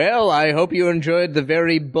 well, I hope you enjoyed the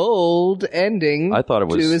very bold ending I thought it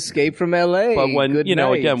was- to Escape from L.A. But when, Good you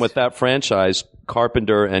know, night. again, with that franchise,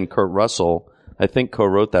 Carpenter and Kurt Russell, I think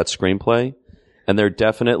co-wrote that screenplay. And they're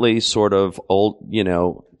definitely sort of old, you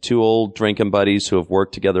know, two old drinking buddies who have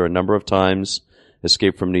worked together a number of times.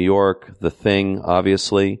 Escape from New York, The Thing,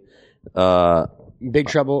 obviously. Big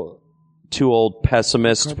Trouble. Two old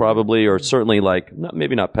pessimists, probably, or certainly like,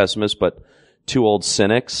 maybe not pessimists, but two old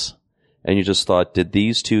cynics. And you just thought, did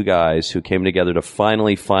these two guys who came together to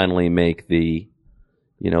finally make the,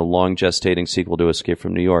 you know, long gestating sequel to Escape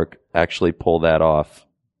from New York actually pull that off?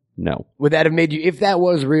 No. Would that have made you, if that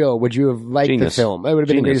was real, would you have liked Genius. the film? It would have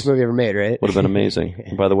been the Genius. greatest movie ever made, right? Would have been amazing.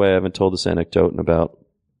 And by the way, I haven't told this anecdote in about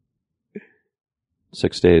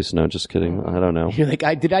 6 days. No, just kidding. I don't know. You're like,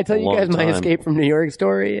 did I tell you Long guys my time. Escape from New York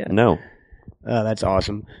story? No. Oh, that's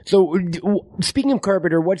awesome. So, speaking of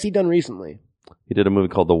Carpenter, what's he done recently? He did a movie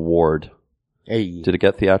called The Ward. Hey. Did it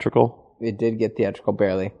get theatrical? It did get theatrical,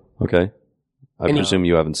 barely. Okay. I And he- presume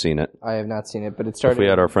you haven't seen it. I have not seen it, but it started. If we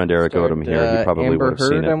had our friend Eric starred, Odom here, he probably Amber would have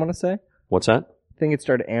Heard, seen I it. want to say. What's that? I think it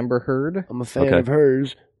started Amber Heard. I'm a fan Okay. of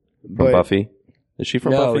hers. From But Buffy? Is she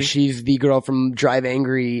from no, Buffy? she's the girl from Drive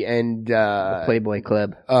Angry and Playboy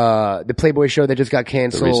Club. the Playboy show that just got The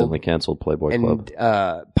canceled. recently canceled Playboy Club.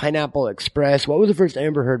 And Pineapple Express. What was the first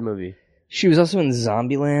Amber Heard movie? She was also in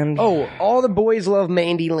Zombieland. Oh, All the Boys Love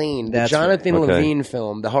Mandy Lane, the That's Jonathan right. Okay. Levine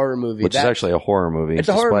film, the horror movie. Which is actually a horror movie, It's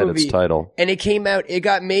a horror despite movie. its title. And it came out. It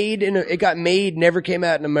got made. Never came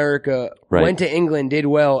out in America. Right. Went to England, did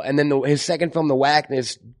well, and then his second film, The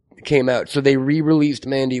Whackness, came out. So they re-released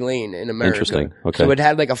Mandy Lane in America. Interesting. Okay. So it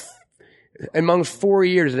had like amongst 4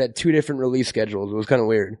 years, it had 2 different release schedules. It was kind of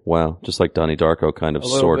weird. Wow. Just like Donnie Darko, kind of, A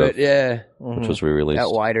little sort bit, of, yeah. which was re-released.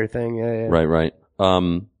 That wider thing, yeah. Right, right.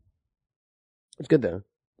 It's good though.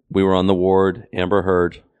 We were on The Ward, Amber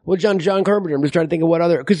Heard. Well, John Carpenter. I'm just trying to think of what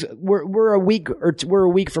other, because we're a week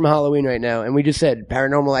from Halloween right now, and we just said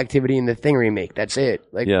Paranormal Activity and The Thing remake. That's it.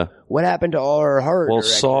 Like, Yeah. what happened to all our horror? Well,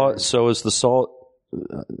 directors? so is the Saw.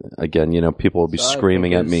 Again, you know, people will be Saw, I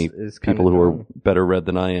screaming think, at me. is kinda People who are dumb. better read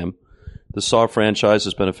than I am. The Saw franchise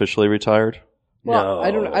has been officially retired. Well, I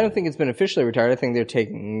don't think it's been officially retired. I think they're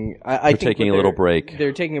taking. I They're think taking what a little break.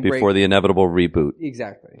 They're taking a break before the inevitable reboot.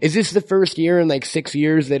 Exactly. Is this the first year in like 6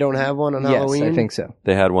 years they don't have one on Yes, Halloween? I think so.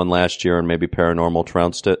 They had one last year, and maybe Paranormal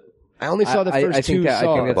trounced it. I only saw the first I two think that, I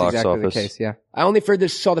Saws. think that's Box exactly office. the case. Yeah. I only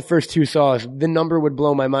saw the first 2 Saws. The number would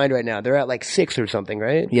blow my mind right now. They're at like 6 or something,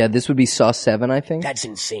 right? Yeah. This would be Saw 7, I think. That's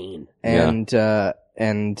insane. And I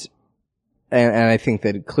think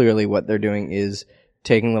that clearly what they're doing is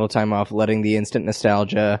taking a little time off, letting the instant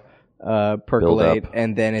nostalgia percolate, up.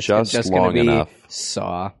 and then it's Just just going long to be enough.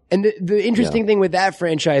 Saw. And the interesting thing with that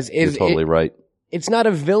franchise is You're totally right. it's not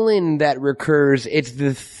a villain that recurs. It's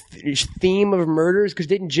the theme of murders. Because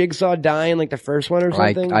didn't Jigsaw die in like the first one or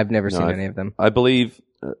something? I've never seen No, any of them. I believe,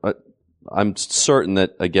 I'm certain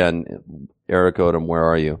that, again, Eric Odom, where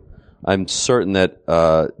are you? I'm certain that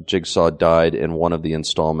Jigsaw died in one of the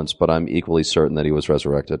installments, but I'm equally certain that he was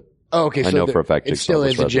resurrected. Oh, okay. I so know for a fact it Jigsaw still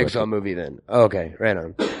was is a Jigsaw resurrected. movie then. Okay, right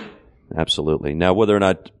on. Absolutely. Now, whether or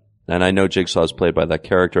not, and I know Jigsaw is played by that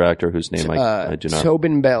character actor whose name I do not.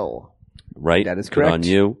 Tobin Bell. Right? That is Good correct. on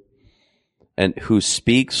you. And who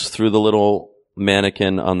speaks through the little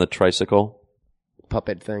mannequin on the tricycle?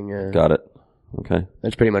 Puppet thing. Yeah. Got it. Okay.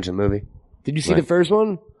 That's pretty much the movie. Did you see Right. the first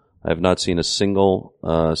one? I have not seen a single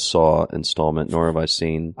Saw installment, nor have I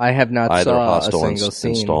seen I have not either saw a Hostel single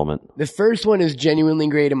scene. installment. The first one is genuinely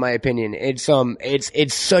great in my opinion. It's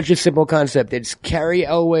such a simple concept. It's Carrie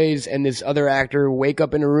Elways and this other actor wake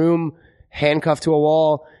up in a room, handcuffed to a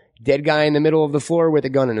wall, dead guy in the middle of the floor with a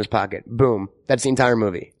gun in his pocket. Boom. That's the entire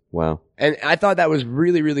movie. Wow. And I thought that was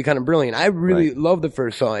really, really kind of brilliant. I really love the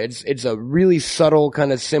first Saw. It's a really subtle,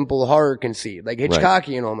 kind of simple horror conceit, like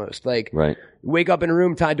Hitchcockian almost. Like, Right. wake up in a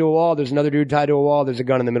room tied to a wall, there's another dude tied to a wall, there's a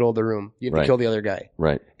gun in the middle of the room. You have to Right. kill the other guy.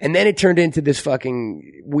 Right. And then it turned into this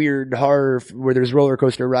fucking weird horror where there's roller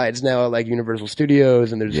coaster rides now at like Universal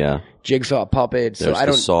Studios and there's Yeah. Jigsaw puppets. There's So I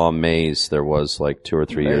the don't, Saw maze there was like 2 or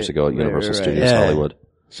 3 years ago at Universal right. Studios Yeah. Hollywood.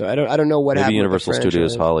 so I don't know what Maybe happened. Universal with the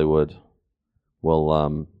Studios franchise. Hollywood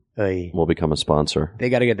Oy. will become a sponsor. They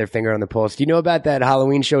got to get their finger on the pulse. Do you know about that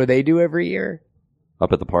Halloween show they do every year?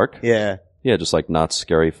 Up at the park? Yeah. Yeah, just like Not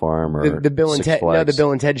Scary Farm or The Bill and Six Ted, no, Flags. the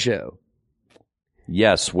Bill and Ted show.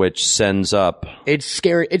 Yes, which sends up, It's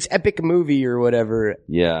scary. It's epic movie or whatever.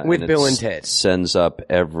 yeah, With Bill and it's- Ted. sends up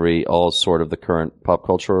all sort of the current pop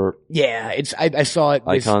culture. Yeah, I saw it.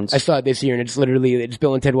 Icons. I saw it this year, and it's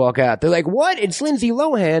Bill and Ted walk out. They're like, "What? It's Lindsay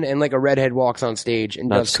Lohan," and like a redhead walks on stage and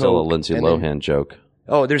Not does still a coke, Lindsay and then- Lohan joke.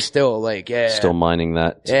 Oh, they're still like, yeah, Still mining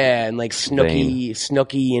that. yeah, and like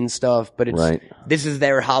Snooky and stuff. But it's Right. this is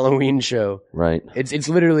their Halloween show. Right. It's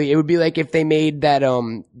literally it would be like if they made that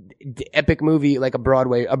epic movie like a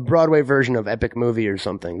Broadway version of epic movie or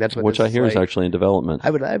something. That's what Which this I hear is like. actually in development.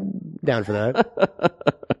 I'm down for that.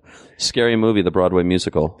 Scary Movie, the Broadway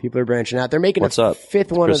musical. People are branching out. They're making What's a up?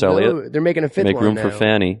 fifth one Chris of Elliott? those. They're making a fifth Make one room now. for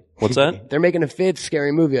Fanny. What's that? They're making a fifth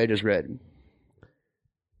scary movie. I just read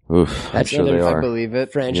Oof, I'm That's sure they another- I are. believe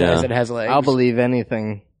it. franchise Yeah. that has legs. I'll believe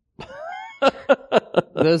anything.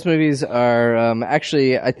 Those movies are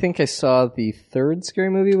actually. I think I saw the third Scary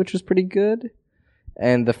Movie, which was pretty good,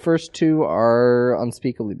 and the first two are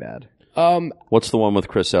unspeakably bad. What's the one with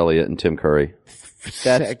Chris Elliott and Tim Curry?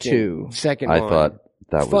 That's two. Second I one. thought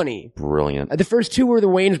that was Funny. brilliant. The first two were the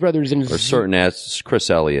Wayans brothers and Or certain as Chris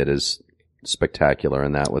Elliott is spectacular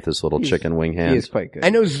in that with his little chicken wing He hand. is quite good. I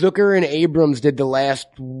know Zucker and Abrams did the last.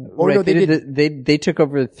 Or Right, no, they did. they took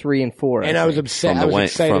over 3 and 4. And I was upset. I was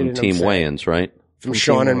excited from and Team upset. Wayans, right? From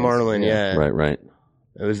Sean and Team Wayans, Marlon. Yeah, Right, right.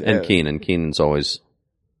 It was And Keenan. Keenan's always,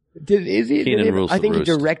 Is he? Keenan rules I the think he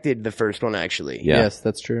roost. directed the first one actually. yeah, Yes,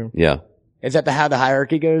 that's true. yeah. Is that how the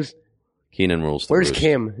hierarchy goes? Keenan rules the Where's roost.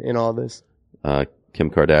 Kim in all this? Kim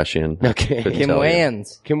Kardashian. Okay. Couldn't Kim tell you.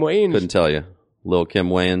 Wayans. Kim Wayans. Couldn't tell you. Lil Kim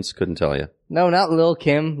Wayans. Couldn't tell you. No, not Lil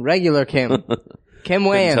Kim. Regular Kim. Kim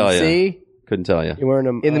tell Wayans, ya. see? Couldn't tell you. You weren't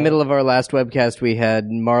a, In the middle of our last webcast, we had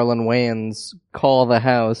Marlon Wayans call the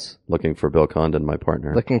house Looking for Bill Condon, my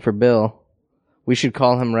partner. looking for Bill. We should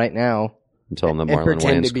call him right now. And tell him that and Marlon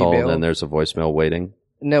pretend to Wayans be called Bill. and there's a voicemail waiting.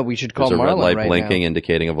 No, we should call There's a red Marlon light right blinking now.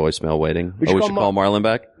 indicating a voicemail waiting. We should We call should call Marlon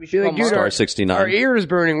back? We should call Dude, Star our 69. ears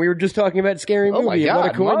burning. We were just talking about scary movie. Oh my What a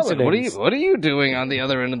God, coincidence. Marlon, what are you doing on the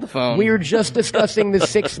other end of the phone? We were just discussing The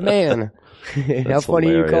Sixth Man. How funny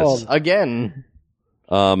you hilarious. called. Again.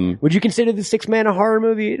 Would you consider The Sixth Man a horror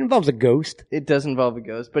movie? It involves a ghost, It does involve a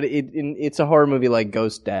ghost, but it's a horror movie like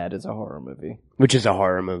Ghost Dad is a horror movie. which is a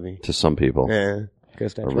horror movie. To some people. Yeah.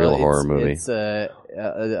 Ghost A Dad. real Well, horror it's- movie. It's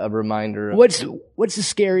a reminder of What's the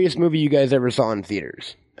scariest movie you guys ever saw in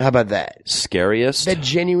theaters? How about that? Scariest? That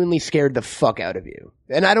genuinely scared the fuck out of you.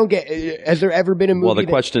 And I don't get. Has there ever been a movie? Well, the that-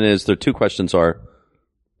 question is, there are two questions are,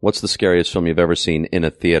 what's the scariest film you've ever seen in a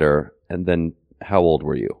theater? And then, how old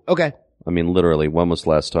were you? Okay, I mean, literally, when was the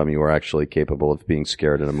last time you were actually capable of being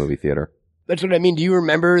scared in a movie theater? that's what I mean. Do you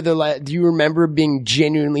remember being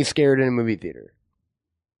genuinely scared in a movie theater?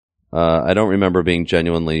 I don't remember being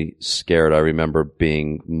genuinely scared. I remember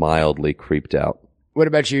being mildly creeped out. What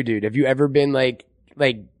about you, dude? Have you ever been like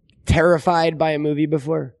terrified by a movie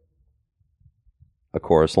before? A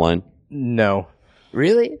chorus line? no.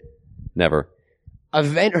 Really? Never.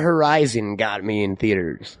 Event Horizon got me in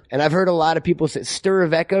theaters, and I've heard a lot of people say Stir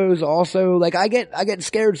of Echoes also. Like I get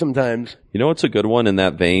scared sometimes. You know what's a good one in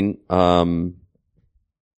that vein?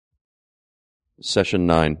 Session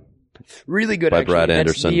 9, Really good. By actually. Brad That's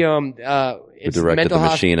Anderson, The who it's directed mental The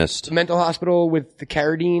Machinist. Mental Hospital with the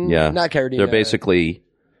Carradine. Yeah. not Carradine. They're basically,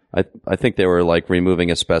 I think they were like removing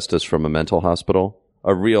asbestos from a mental hospital.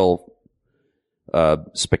 A real,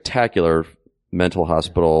 spectacular mental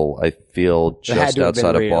hospital, I feel, That had just to have been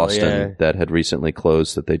outside of real, Boston yeah. that had recently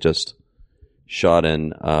closed that they just shot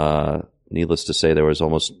in. Needless to say, there was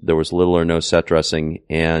little or no set dressing,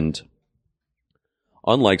 and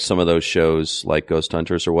unlike some of those shows like Ghost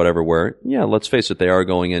Hunters or whatever, where, yeah, let's face it, they are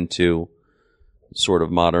going into sort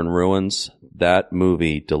of modern ruins, that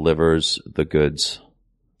movie delivers the goods.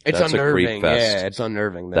 It's That's a unnerving. creep fest. Yeah, it's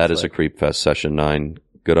unnerving. That is a creep fest. Session 9.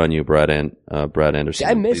 Good on you, Brad Anderson.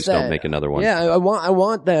 I miss Please that. don't make another one. Yeah, I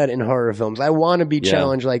want that in horror films. I want to be Yeah.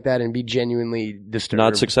 challenged like that and be genuinely disturbed.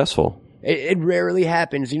 Not successful. It rarely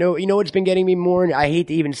happens. You know what's been getting me more? I hate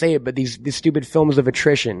to even say it, but these stupid films of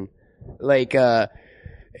attrition, like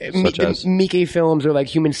Such as? Mickey films, or like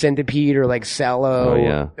Human Centipede, or like Sallow. Oh,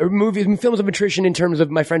 yeah. Or films of attrition. In terms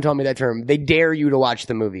of, my friend taught me that term. They dare you to watch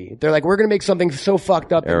the movie. They're like, we're going to make something so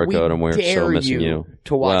fucked up that Erica, and we we're so dare missing you.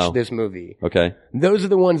 to watch Wow. this movie. Okay. Those are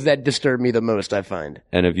the ones that disturb me the most, I find.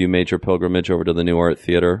 And have you made your pilgrimage over to the New Art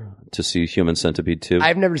Theater to see Human Centipede 2?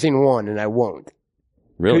 I've never seen one, and I won't.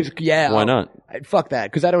 Really? 'Cause, yeah. Why not? Fuck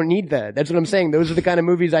that, because I don't need that. That's what I'm saying. Those are the kind of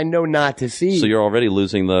movies I know not to see. So you're already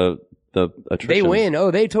losing the attrition. They win.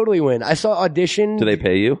 Oh, they totally win. I saw Audition. Do they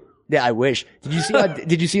pay you? Yeah, I wish. Did you see?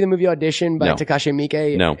 Did you see the movie Audition by No. Takashi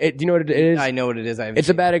Miike? No. Do you know what it is? I know what it is. It's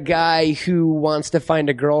about a guy who wants to find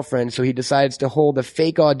a girlfriend, so he decides to hold a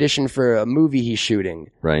fake audition for a movie he's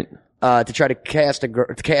shooting Right. to try to cast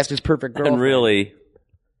his perfect girlfriend. And really,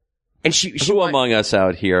 and she who among us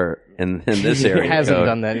out here in this area Hasn't code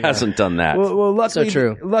done that, yeah. hasn't done that? Well, luckily, So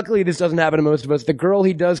true. Luckily, this doesn't happen to most of us. The girl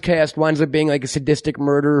he does cast winds up being like a sadistic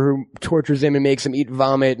murderer who tortures him and makes him eat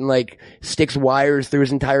vomit and like sticks wires through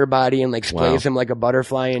his entire body and like sprays him like a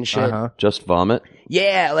butterfly and shit. Uh-huh. Just vomit?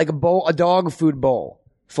 Yeah, like a dog food bowl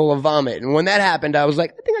full of vomit. And when that happened, I was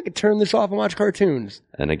like, I think I could turn this off and watch cartoons.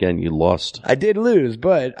 And again, you lost. I did lose,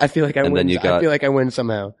 but I feel like I And win. then you I got- feel like I win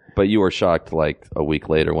somehow. But you were shocked like a week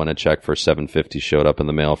later when a check for $750 showed up in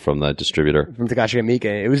the mail from the distributor. From Takashi Miike.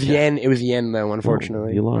 It was yen. It was yen though,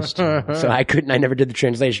 unfortunately. You lost. So I never did the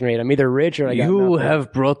translation rate. I'm either rich or I got You nothing.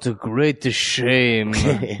 have brought a great shame.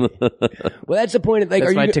 Well, that's the point. Like,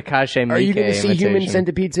 That's are my you Takashi are you going to Miike see Human imitation.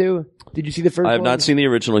 Centipede 2? Did you see the first I have one? not seen the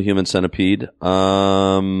original Human Centipede.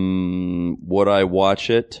 Would I watch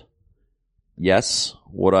it? Yes.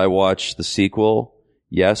 Would I watch the sequel?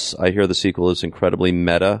 Yes. I hear the sequel is incredibly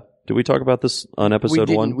meta. Did we talk about this on episode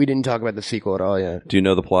 1? We didn't talk about the sequel at all yet. Do you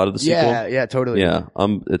know the plot of the sequel? Yeah, totally. Yeah.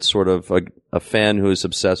 It's sort of a fan who is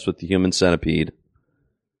obsessed with the Human Centipede.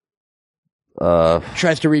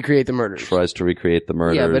 Tries to recreate the murders. Tries to recreate the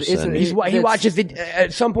murders. Yeah, but isn't and- He That's- watches the,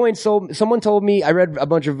 at some point, so someone told me, I read a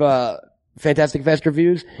bunch of, Fantastic Fest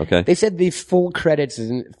reviews. Okay. They said the full credits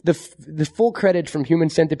the full credits from Human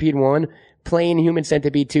Centipede 1 playing Human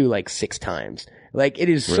Centipede 2 like 6 times. Like, it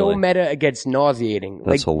is so Really? meta, it gets nauseating. That's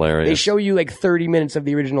like, hilarious. They show you like 30 minutes of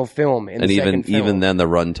the original film in and the even second film. even then, the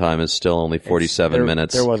runtime is still only 47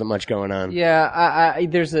 minutes. There wasn't much going on. Yeah,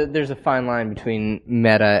 there's a fine line between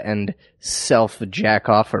meta and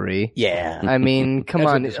self-jack-offery. Yeah. I mean, come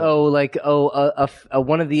on.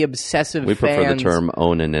 One of the obsessive We prefer fans, the term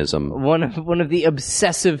onanism. one of the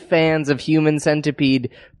obsessive fans of Human Centipede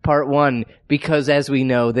Part 1, because as we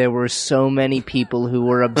know, there were so many people who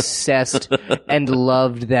were obsessed and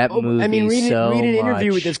loved that movie I mean, read so an interview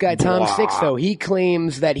much. with this guy, Tom Six, though. He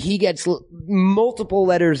claims that he gets multiple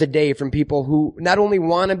letters a day from people who not only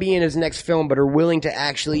want to be in his next film, but are willing to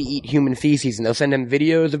actually eat human feces. And they'll send him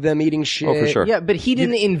videos of them eating shit. Oh, for sure. Yeah, but he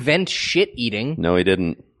didn't invent shit eating. No, he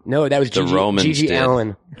didn't. No, that was The Gigi, Romans Gigi did.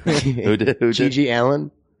 Allen. Who did? Gigi Allen?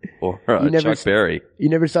 Or You never Chuck Berry? You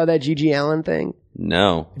never saw that Gigi Allen thing?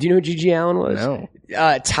 No. Do you know who Gigi Allen was? No.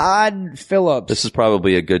 Todd Phillips. This is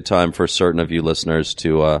probably a good time for certain of you listeners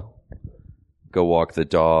to go walk the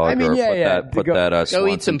dog, I mean, or yeah, put to that go Swanson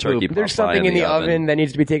eat some turkey poop. There's pot pie something in the oven that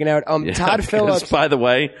needs to be taken out. Yeah, Todd because, Phillips. by the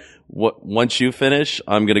way, once you finish,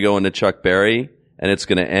 I'm going to go into Chuck Berry, and it's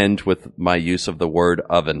going to end with my use of the word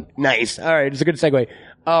oven. Nice. All right. It's a good segue.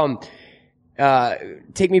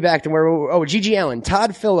 Take me back to where, Gigi Allen.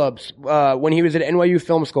 Todd Phillips, when he was at NYU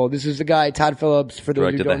Film School. This is the guy, Todd Phillips, for those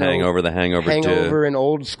Directed who don't The Hangover, The Hangover 2. Hangover and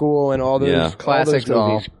Old School and all those, Yeah. all those Classics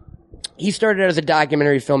movies. He started out as a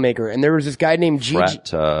documentary filmmaker, and there was this guy named Gigi.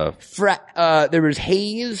 There was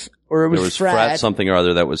Hayes, or it was, there was Frat something or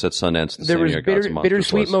other that was at Sundance the There same was year Gods and Monsters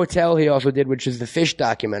Bittersweet was. Motel he also did, which is the Fish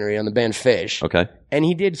documentary on the band Fish. Okay. And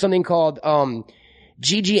he did something called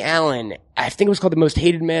Gigi Allen. I think it was called The Most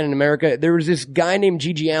Hated Man in America. There was this guy named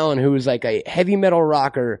Gigi Allen who was like a heavy metal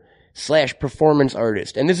rocker / performance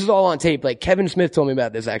artist. And this is all on tape. Like Kevin Smith told me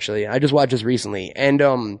about this actually. I just watched this recently.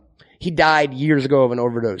 And he died years ago of an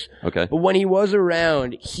overdose. Okay. But when he was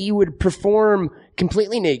around, he would perform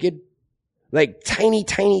completely naked, Like tiny,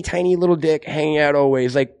 tiny, tiny little dick hanging out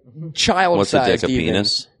always, like child What's a sized. dick? A even.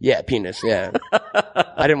 penis? Yeah, penis. Yeah.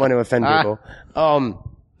 I didn't want to offend people.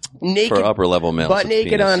 Naked, For upper level males. butt it's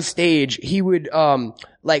naked penis. on stage, he would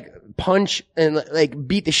like punch and like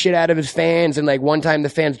beat the shit out of his fans, and like one time the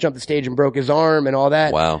fans jumped the stage and broke his arm and all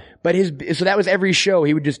that. Wow. But so that was every show.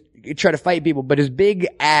 He would just try to fight people, but his big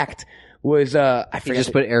act was I You forget.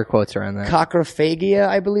 just put air quotes around that. Cockrophagia,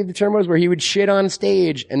 I believe the term was, where he would shit on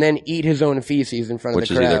stage and then eat his own feces in front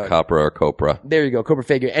Which of is the crowd. either copra or copra. There you go,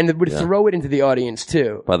 coprophagia, and would throw it into the audience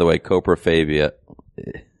too. By the way, coprophobia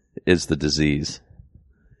is the disease,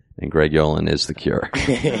 and Greg Yolen is the cure.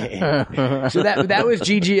 So that was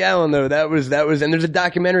G.G. Allen though. That was, and there's a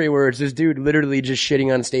documentary where it's this dude literally just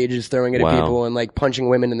shitting on stages, throwing it at Wow. people, and like punching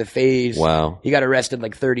women in the face. Wow. He got arrested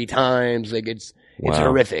like 30 times. Like it's Wow.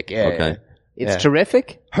 horrific. Yeah, Okay. yeah. It's Yeah.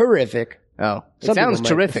 terrific. Horrific. Oh, it Some sounds people might-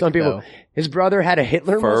 terrific. Some people. though. His brother had a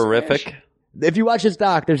Hitler Furrific? mustache. If you watch his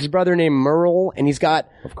doc, there's his brother named Merle, and he's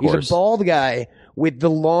course. a bald guy with the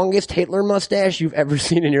longest Hitler mustache you've ever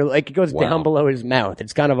seen in your life. It goes Wow. down below his mouth.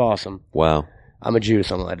 It's kind of awesome. Wow. I'm a Jew,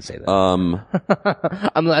 so I'm allowed to say that.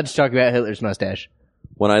 I'm allowed to talk about Hitler's mustache.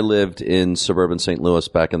 When I lived in suburban St. Louis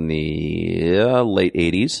back in the late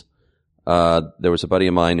 80s, there was a buddy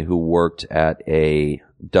of mine who worked at a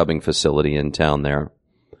dubbing facility in town there.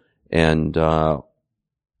 And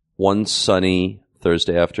one sunny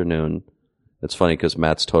Thursday afternoon, it's funny because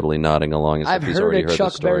Matt's totally nodding along as I've if he's heard already a heard the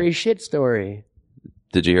Chuck story. Berry shit story.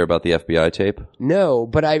 Did you hear about the FBI tape? No,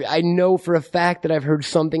 but I know for a fact that I've heard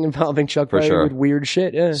something involving Chuck For Berry sure. with weird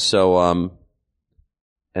shit. Yeah. So, an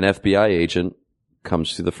FBI agent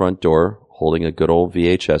comes through the front door holding a good old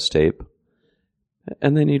VHS tape,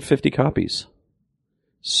 and they need 50 copies.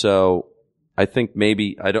 So, I think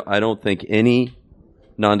maybe I don't think any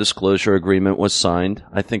non-disclosure agreement was signed.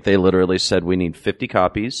 I think they literally said we need 50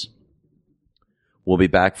 copies. We'll be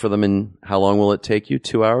back for them in how long will it take you?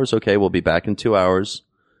 2 hours? Okay, we'll be back in 2 hours.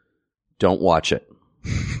 Don't watch it.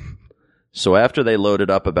 So after they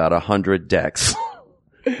loaded up about 100 decks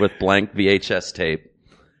with blank VHS tape,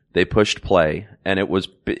 they pushed play, and it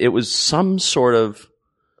was some sort of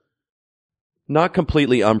not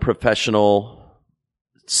completely unprofessional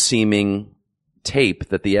seeming tape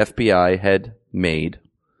that the FBI had made,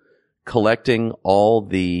 collecting all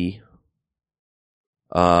the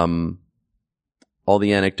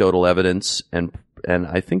anecdotal evidence, and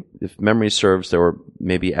I think if memory serves, there were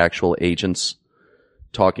maybe actual agents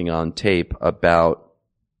talking on tape about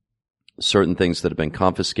certain things that have been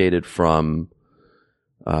confiscated from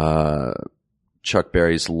Chuck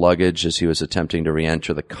Berry's luggage as he was attempting to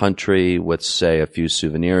re-enter the country with, say, a few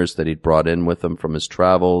souvenirs that he'd brought in with him from his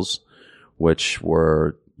travels, which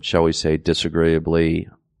were, shall we say, disagreeably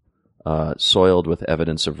soiled with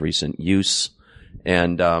evidence of recent use.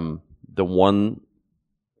 And the one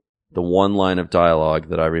line of dialogue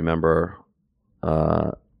that I remember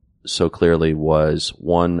so clearly was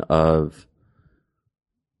one of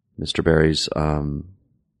Mr. Berry's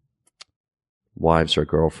wives or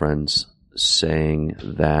girlfriends saying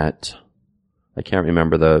that, I can't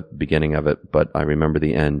remember the beginning of it, but I remember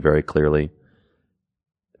the end very clearly.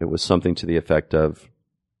 It was something to the effect of,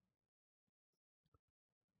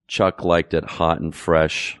 Chuck liked it hot and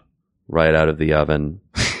fresh, right out of the oven,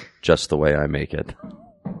 just the way I make it.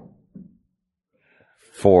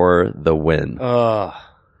 For the win. Ugh.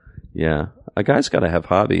 Yeah. A guy's got to have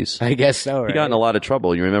hobbies. I guess so, right? He got in a lot of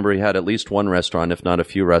trouble. You remember he had at least one restaurant, if not a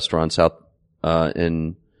few restaurants out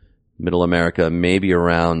in Middle America, maybe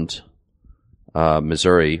around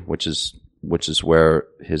Missouri, which is where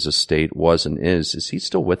his estate was and is. Is he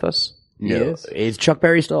still with us? He is. Is Chuck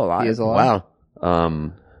Berry still alive? He is alive.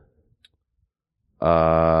 Wow.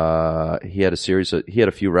 He had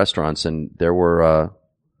a few restaurants, and there were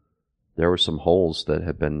some holes that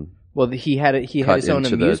had been Well, he had cut his own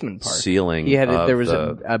into the amusement park. ceiling. He had of there was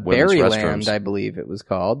the a women's Berryland, restrooms. I believe it was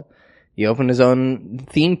called. He opened his own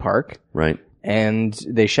theme park, Right. and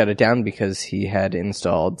they shut it down because he had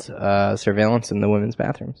installed surveillance in the women's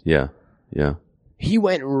bathrooms. Yeah. Yeah. He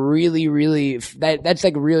went really, really, that's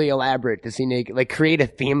like really elaborate to see naked, like create a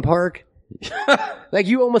theme park. Like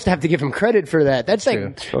you almost have to give him credit for that. That's like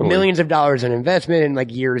True. Totally. millions of dollars in investment and like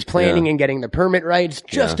years planning and getting the permit rights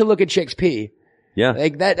just Yeah. to look at chicks pee. Yeah.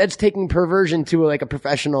 Like that's taking perversion to like a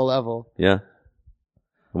professional level. Yeah.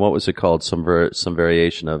 And what was it called? Some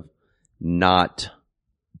variation of not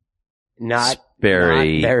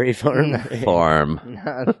Berry Berry Farm. Farm.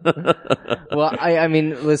 Well, I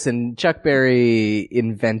mean, listen, Chuck Berry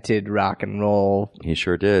invented rock and roll, He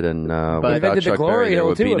sure did, and without invented the Chuck glory Berry, there hole,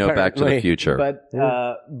 would be too, no Back to the apparently. Future.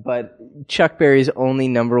 but Chuck Berry's only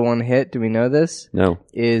number one hit, do we know this? No.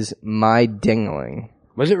 Is My Dingling.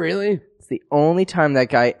 Was it really? It's the only time that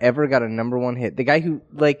guy ever got a number one hit. The guy who,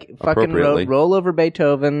 like, fucking Appropriately. wrote Roll Over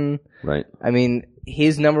Beethoven. Right. I mean,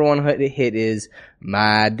 his number one hit is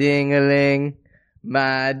My Ding-a-ling,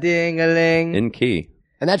 My Ding-a-ling. In key.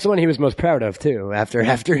 And that's the one he was most proud of too. After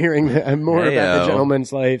hearing more about Heyo. the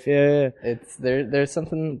gentleman's life, yeah. It's there's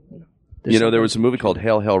something. There was a movie called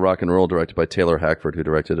Hail, Hail, Rock and Roll, directed by Taylor Hackford, who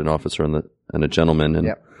directed An Officer and a Gentleman, and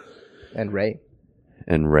Yep. And Ray.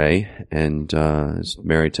 and is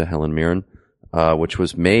married to Helen Mirren, which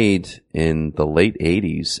was made in the late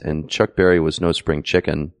 80s, and Chuck Berry was no spring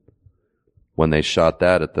chicken when they shot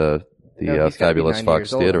that at the No, he's gotta be fabulous 90 Fox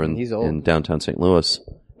years old. Theater I mean, he's old. in downtown St. Louis.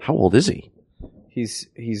 How old is he?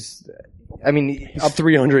 He's I mean, He's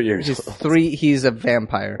 300 years old. he's a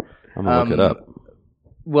vampire. I'm gonna look it up.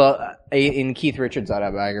 Well, in Keith Richards'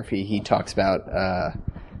 autobiography, he talks about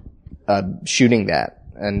shooting that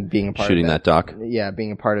and being a part Shooting of that doc. Yeah,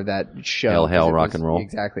 being a part of that show. Hail, Hail, 'Cause it Rock was- and Roll.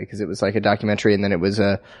 Exactly, because it was like a documentary and then it was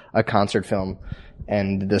a concert film.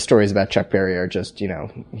 And the stories about Chuck Berry are just,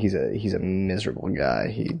 he's a miserable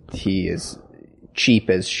guy. He is cheap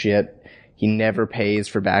as shit. He never pays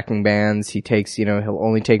for backing bands. He takes, he'll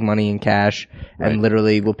only take money in cash and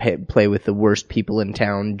literally will play with the worst people in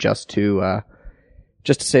town just to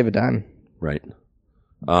save a dime. Right.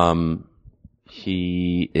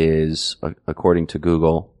 He is, according to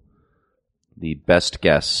Google, the best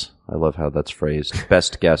guess. I love how that's phrased.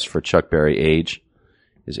 Best guess for Chuck Berry age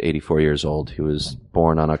is 84 years old. He was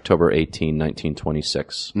born on October 18,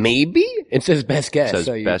 1926. Maybe? It says best guess. It says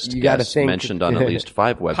so best you gotta guess think. mentioned on at least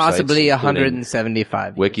 5 websites. Possibly including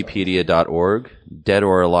 175. Wikipedia.org,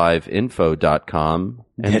 deadoraliveinfo.com,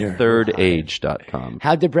 and thirdage.com.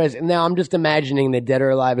 How depressing. Now I'm just imagining that Dead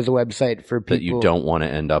or Alive is a website for people That you don't want to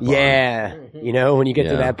end up on. Yeah. When you get to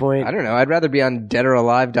Yeah. that point. I don't know. I'd rather be on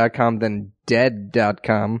deadoralive.com than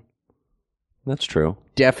dead.com. That's true.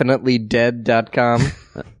 Definitely dead.com.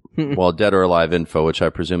 Well, Dead or Alive Info, which I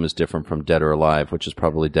presume is different from Dead or Alive, which is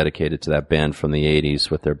probably dedicated to that band from the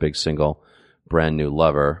 80s with their big single, Brand New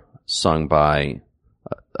Lover, sung by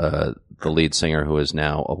the lead singer who is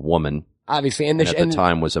now a woman. Obviously. And And at the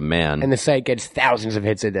time was a man. and the site gets thousands of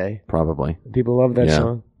hits a day. Probably. People love that Yeah.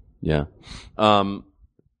 song. Yeah.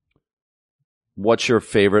 What's your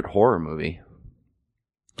favorite horror movie?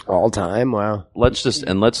 All time. Wow. Let's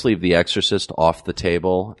leave The Exorcist off the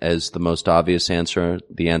table as the most obvious answer,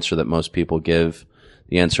 the answer that most people give,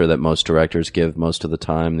 the answer that most directors give most of the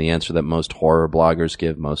time, the answer that most horror bloggers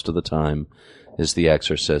give most of the time is The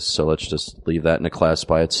Exorcist. So let's just leave that in a class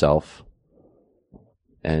by itself.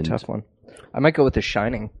 And Tough one. I might go with The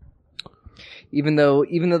Shining. Even though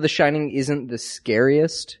The Shining isn't the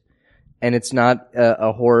scariest, and it's not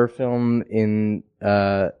a horror film in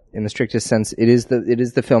the strictest sense, it is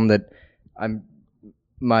the film that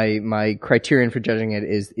my criterion for judging it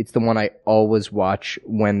is it's the one I always watch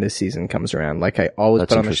when the season comes around. Like I always That's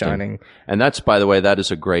put on The interesting. Shining. And that's, by the way, that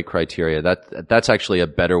is a great criteria. That's actually a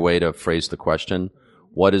better way to phrase the question.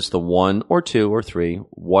 What is the 1 or 2 or 3?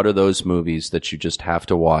 What are those movies that you just have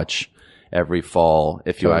to watch every fall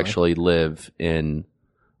if you actually live in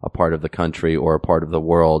a part of the country or a part of the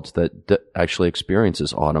world that actually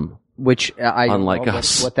experiences autumn? Which I don't Unlike know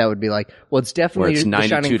us. what that would be like. Well, it's definitely Where it's The 92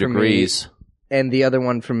 Shining for me. degrees. And the other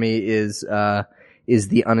one for me is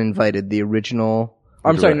The Uninvited, the original.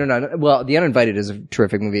 I'm sorry, no. Well, The Uninvited is a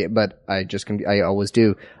terrific movie, but I always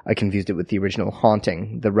do. I confused it with the original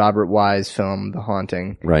Haunting, the Robert Wise film, The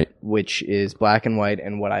Haunting, Right. which is black and white.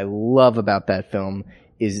 And what I love about that film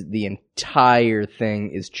is the entire thing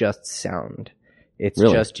is just sound. It's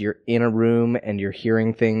Really? just you're in a room and you're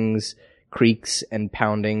hearing things, creaks and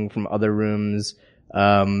pounding from other rooms.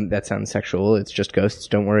 That sounds sexual. It's just ghosts.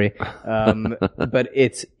 Don't worry. But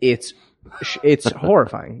it's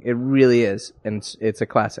horrifying. It really is. And it's a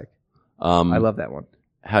classic. I love that one.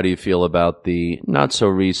 How do you feel about the not so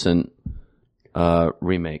recent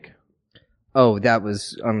remake? Oh, that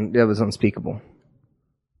was unspeakable.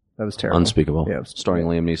 That was terrible. Unspeakable. Yeah, it was- starring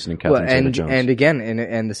Liam Neeson and Catherine Zeta-Jones. and again,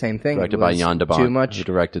 and the same thing. Directed It by was Jan de Bont, Too much, who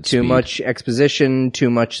directed too Speed. much exposition,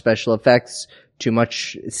 too much special effects, too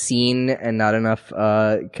much scene, and not enough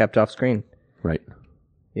kept off screen. Right.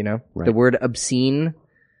 You know, Right. the word obscene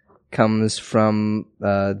comes from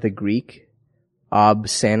the Greek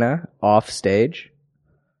obscena, off stage,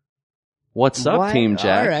 What's up, What? Team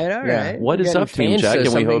Jack? All right. What is up, Team Jack? And we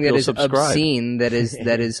something hope that you'll is subscribe. obscene, that is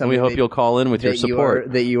And something we hope that, you'll call in with your that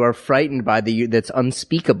support. that you are frightened by, that's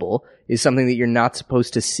unspeakable, is something that you're not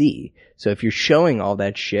supposed to see. So if you're showing all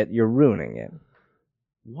that shit, you're ruining it.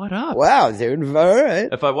 What up? Wow, dude. All right.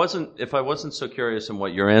 If I wasn't so curious in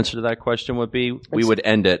what your answer to that question would be, we would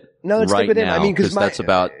end it No, let's stick right with him. now. I mean, 'cause that's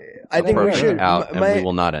about I think we perfect should. out, and we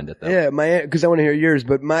will not end it though. Yeah, because I want to hear yours,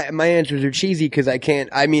 but my answers are cheesy because I can't.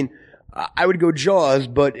 I mean, I would go Jaws,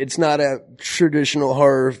 but it's not a traditional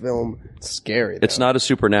horror film. It's scary. It's not a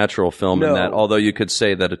supernatural film in No. that, although you could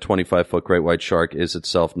say that a 25-foot great white shark is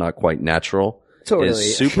itself not quite natural. Totally.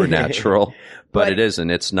 Is supernatural, but But- it isn't.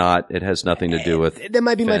 It's not. It has nothing to do with. That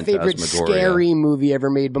might be my favorite Phantasmagoria. scary movie ever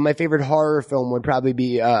made, but my favorite horror film would probably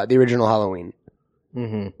be the original Halloween.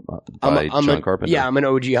 by John Carpenter. Yeah, I'm an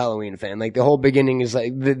OG Halloween fan. Like the whole beginning is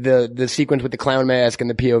like the sequence with the clown mask and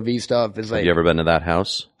the POV stuff is like. Have you ever been to that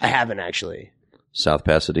house? I haven't actually. South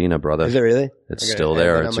Pasadena, brother. Is it really? It's I gotta still add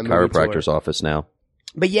there. that It's on a my movie chiropractor's tour. office now.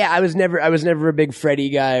 But yeah, I was never a big Freddy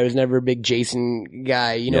guy. I was never a big Jason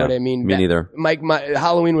guy. You know Yeah, what I mean? me neither. My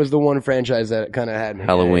Halloween was the one franchise that kind of had me.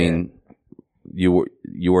 Halloween. You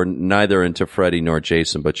were neither into Freddy nor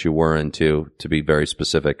Jason, but you were into, to be very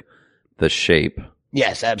specific, The Shape,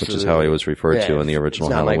 Yes, which absolutely. is how he was referred to Yeah, in the it's original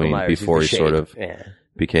not Michael Halloween Myers, he's before the he sort Shape. of Yeah.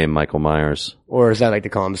 became Michael Myers. Or as I like to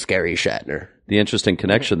call him, Scary Shatner. The interesting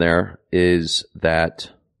connection there is that,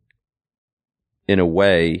 in a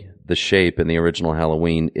way, The Shape in the original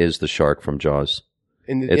Halloween is the shark from Jaws.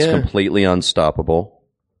 It's completely unstoppable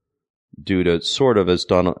due to sort of as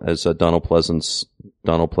Donald Pleasance's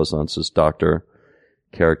doctor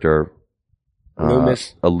character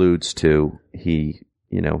Loomis. alludes to. He's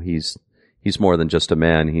more than just a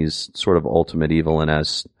man. He's sort of ultimate evil, and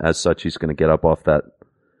as such, he's going to get up off that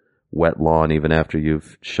wet lawn even after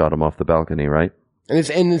you've shot him off the balcony, right? And it's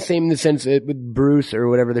in the same in the sense that with Bruce or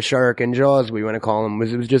whatever the shark in Jaws we want to call him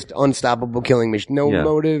it was just unstoppable killing machine. No Yeah.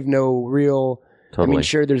 motive, no real. Totally. I mean,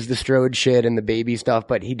 sure, there's the Strode shit and the baby stuff,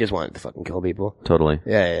 but he just wanted to fucking kill people. Totally.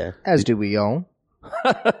 Yeah, As do we all.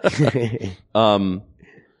 yeah.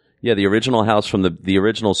 Yeah, the original house from the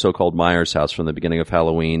original so-called Myers house from the beginning of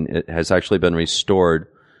Halloween, it has actually been restored,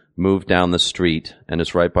 moved down the street, and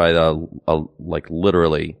is right by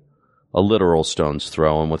literally a literal stone's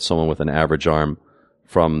throw, and with someone with an average arm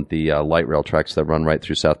from the light rail tracks that run right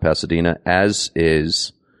through South Pasadena, as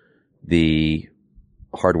is the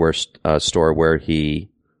hardware store where the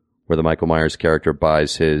Michael Myers character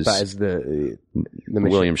buys his the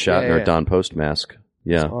William machine. Shatner Yeah. Don Post mask.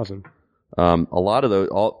 Yeah. That's awesome. A lot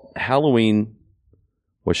of Halloween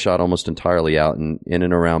was shot almost entirely out in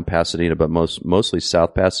and around Pasadena, but mostly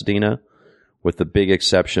South Pasadena, with the big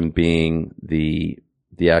exception being the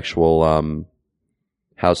actual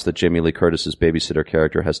house that Jamie Lee Curtis's babysitter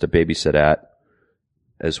character has to babysit at,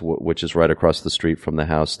 which is right across the street from the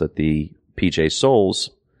house that the PJ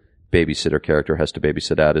Souls babysitter character has to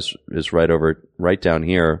babysit at, is right down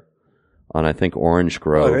here on, I think, Orange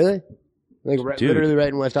Grove. Oh, really? Like Dude, literally right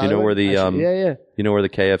in West do you know Hollywood? where the yeah. you know where the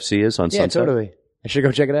KFC is on Yeah, Sunset? totally. I should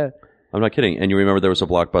go check it out. I'm not kidding. And you remember there was a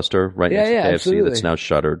Blockbuster right next to KFC absolutely. that's now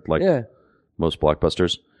shuttered, like Yeah. most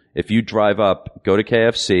Blockbusters. If you drive up, go to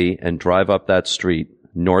KFC and drive up that street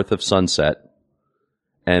north of Sunset,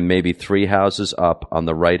 and maybe 3 houses up on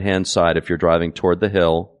the right-hand side if you're driving toward the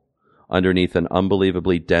hill, underneath an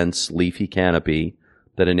unbelievably dense leafy canopy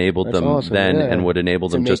that enabled That's them awesome, then yeah. and would enable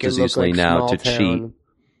To them make just it as look easily like now small to town. cheat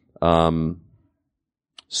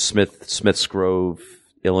Smith's Grove,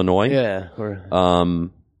 Illinois. Yeah. Or,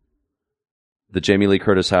 The Jamie Lee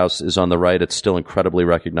Curtis house is on the right. It's still incredibly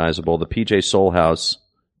recognizable. The PJ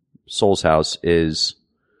Soul's house is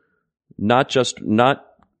not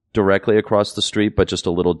directly across the street, but just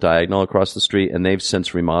a little diagonal across the street. And they've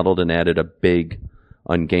since remodeled and added a big,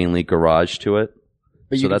 ungainly garage to it.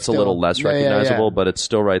 but you So can that's a still- little less Yeah, yeah, recognizable, yeah. but it's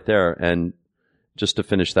still right there. And just to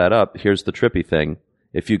finish that up, here's the trippy thing.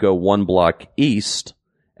 If you go 1 block east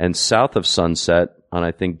and south of Sunset on,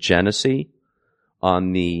 I think, Genesee,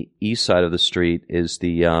 on the east side of the street is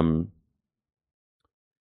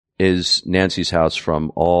is Nancy's house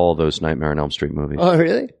from all those Nightmare on Elm Street movies. Oh,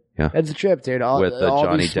 really? Yeah. That's a trip, dude. All, With all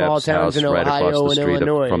Johnny these small Depp's towns house in right Ohio across the and street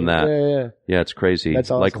Illinois. from that. Yeah. Yeah, it's crazy.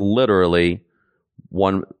 That's awesome. Like literally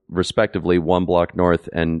respectively 1 block north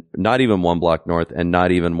and not even 1 block north and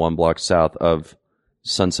not even 1 block south of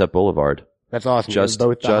Sunset Boulevard. That's awesome. Just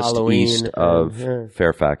Both the Halloween east and- of yeah.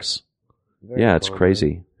 Fairfax. Very Yeah, it's cool, man.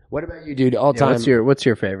 crazy. What about you, dude? All time. What's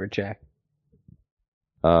your favorite, Jack?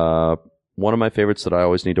 One of my favorites that I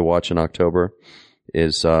always need to watch in October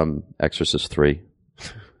is Exorcist 3.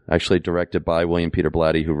 actually directed by William Peter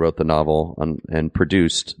Blatty, who wrote the novel and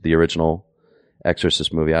produced the original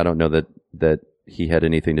Exorcist movie. I don't know that he had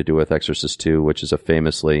anything to do with Exorcist 2, which is a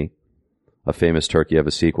famous turkey of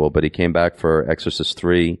a sequel, but he came back for Exorcist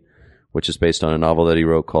 3, which is based on a novel that he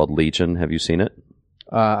wrote called Legion. Have you seen it?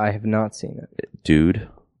 I have not seen it. Dude,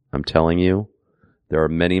 I'm telling you, there are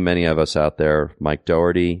many, many of us out there. Mike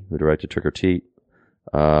Doherty, who directed Trick or Treat,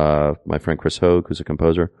 my friend Chris Hogue, who's a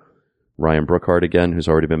composer, Ryan Brookhart again, who's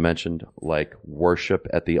already been mentioned, like worship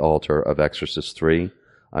at the altar of Exorcist 3.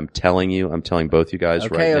 I'm telling both you guys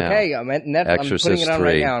right now. Okay, I'm at Netflix. Exorcist I'm putting it on 3.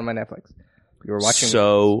 right now on my Netflix. You were watching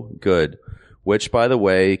so good, which, by the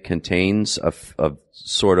way, contains a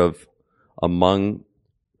sort of, among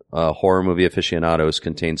horror movie aficionados,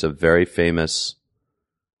 contains a very famous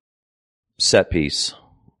set piece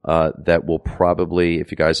that will probably,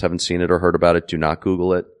 if you guys haven't seen it or heard about it, do not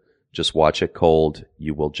Google it. Just watch it cold.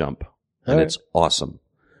 You will jump, and it's awesome.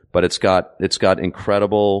 But it's got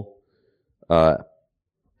incredible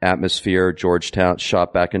atmosphere. Georgetown,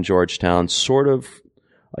 shot back in Georgetown, sort of.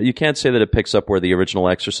 You can't say that it picks up where the original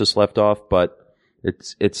Exorcist left off, but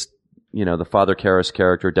it's the Father Karras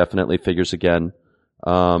character definitely figures again.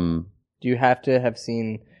 Do you have to have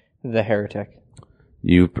seen The Heretic?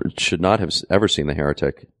 You should not have ever seen The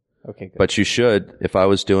Heretic. Okay, good. But you should. If I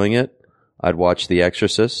was doing it, I'd watch The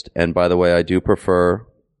Exorcist. And by the way, I do prefer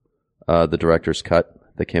the director's cut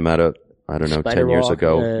that came out of, 10 years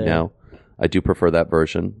ago now. I do prefer that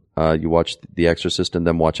version. You watch The Exorcist and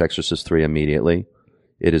then watch Exorcist 3 immediately.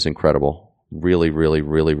 It is incredible. Really, really,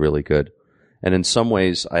 really, really good. And in some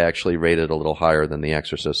ways, I actually rate it a little higher than The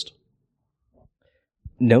Exorcist.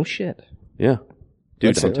 No shit. Yeah.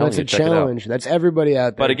 Dude, That's I'm telling a you, check it out. challenge. That's everybody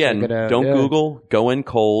out there. But again, Check it out. don't Yeah. Google. Go in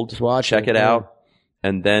cold. Just watch check it it, yeah. out.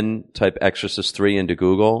 And then type Exorcist 3 into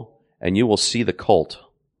Google, and you will see the cult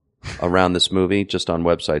around this movie just on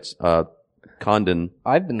websites. Condon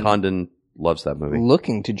loves that movie.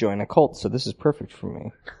 Looking to join a cult, so this is perfect for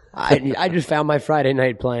me. I just found my Friday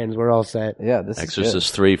night plans. We're all set. Yeah, this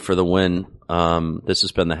Exorcist 3 for the win. This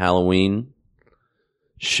has been the Halloween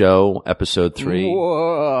show, episode 3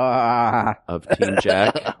 of Team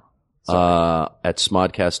Jack at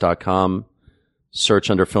smodcast.com. Search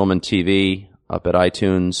under Film and TV up at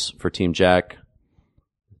iTunes for Team Jack,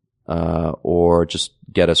 or just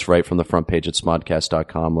get us right from the front page at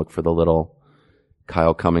smodcast.com. Look for the little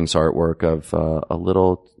Kyle Cummings artwork of a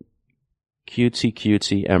little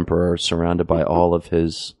cutesy emperor surrounded by all of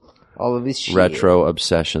his shit. retro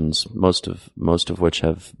obsessions, most of which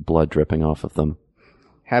have blood dripping off of them.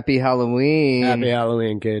 Happy Halloween. Happy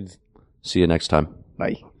Halloween, kids. See you next time.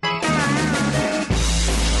 Bye.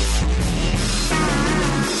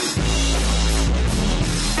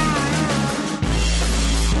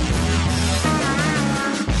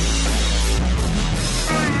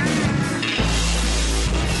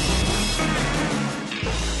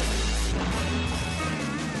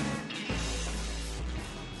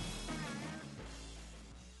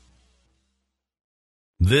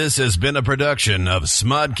 This has been a production of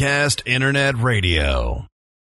Smodcast Internet Radio.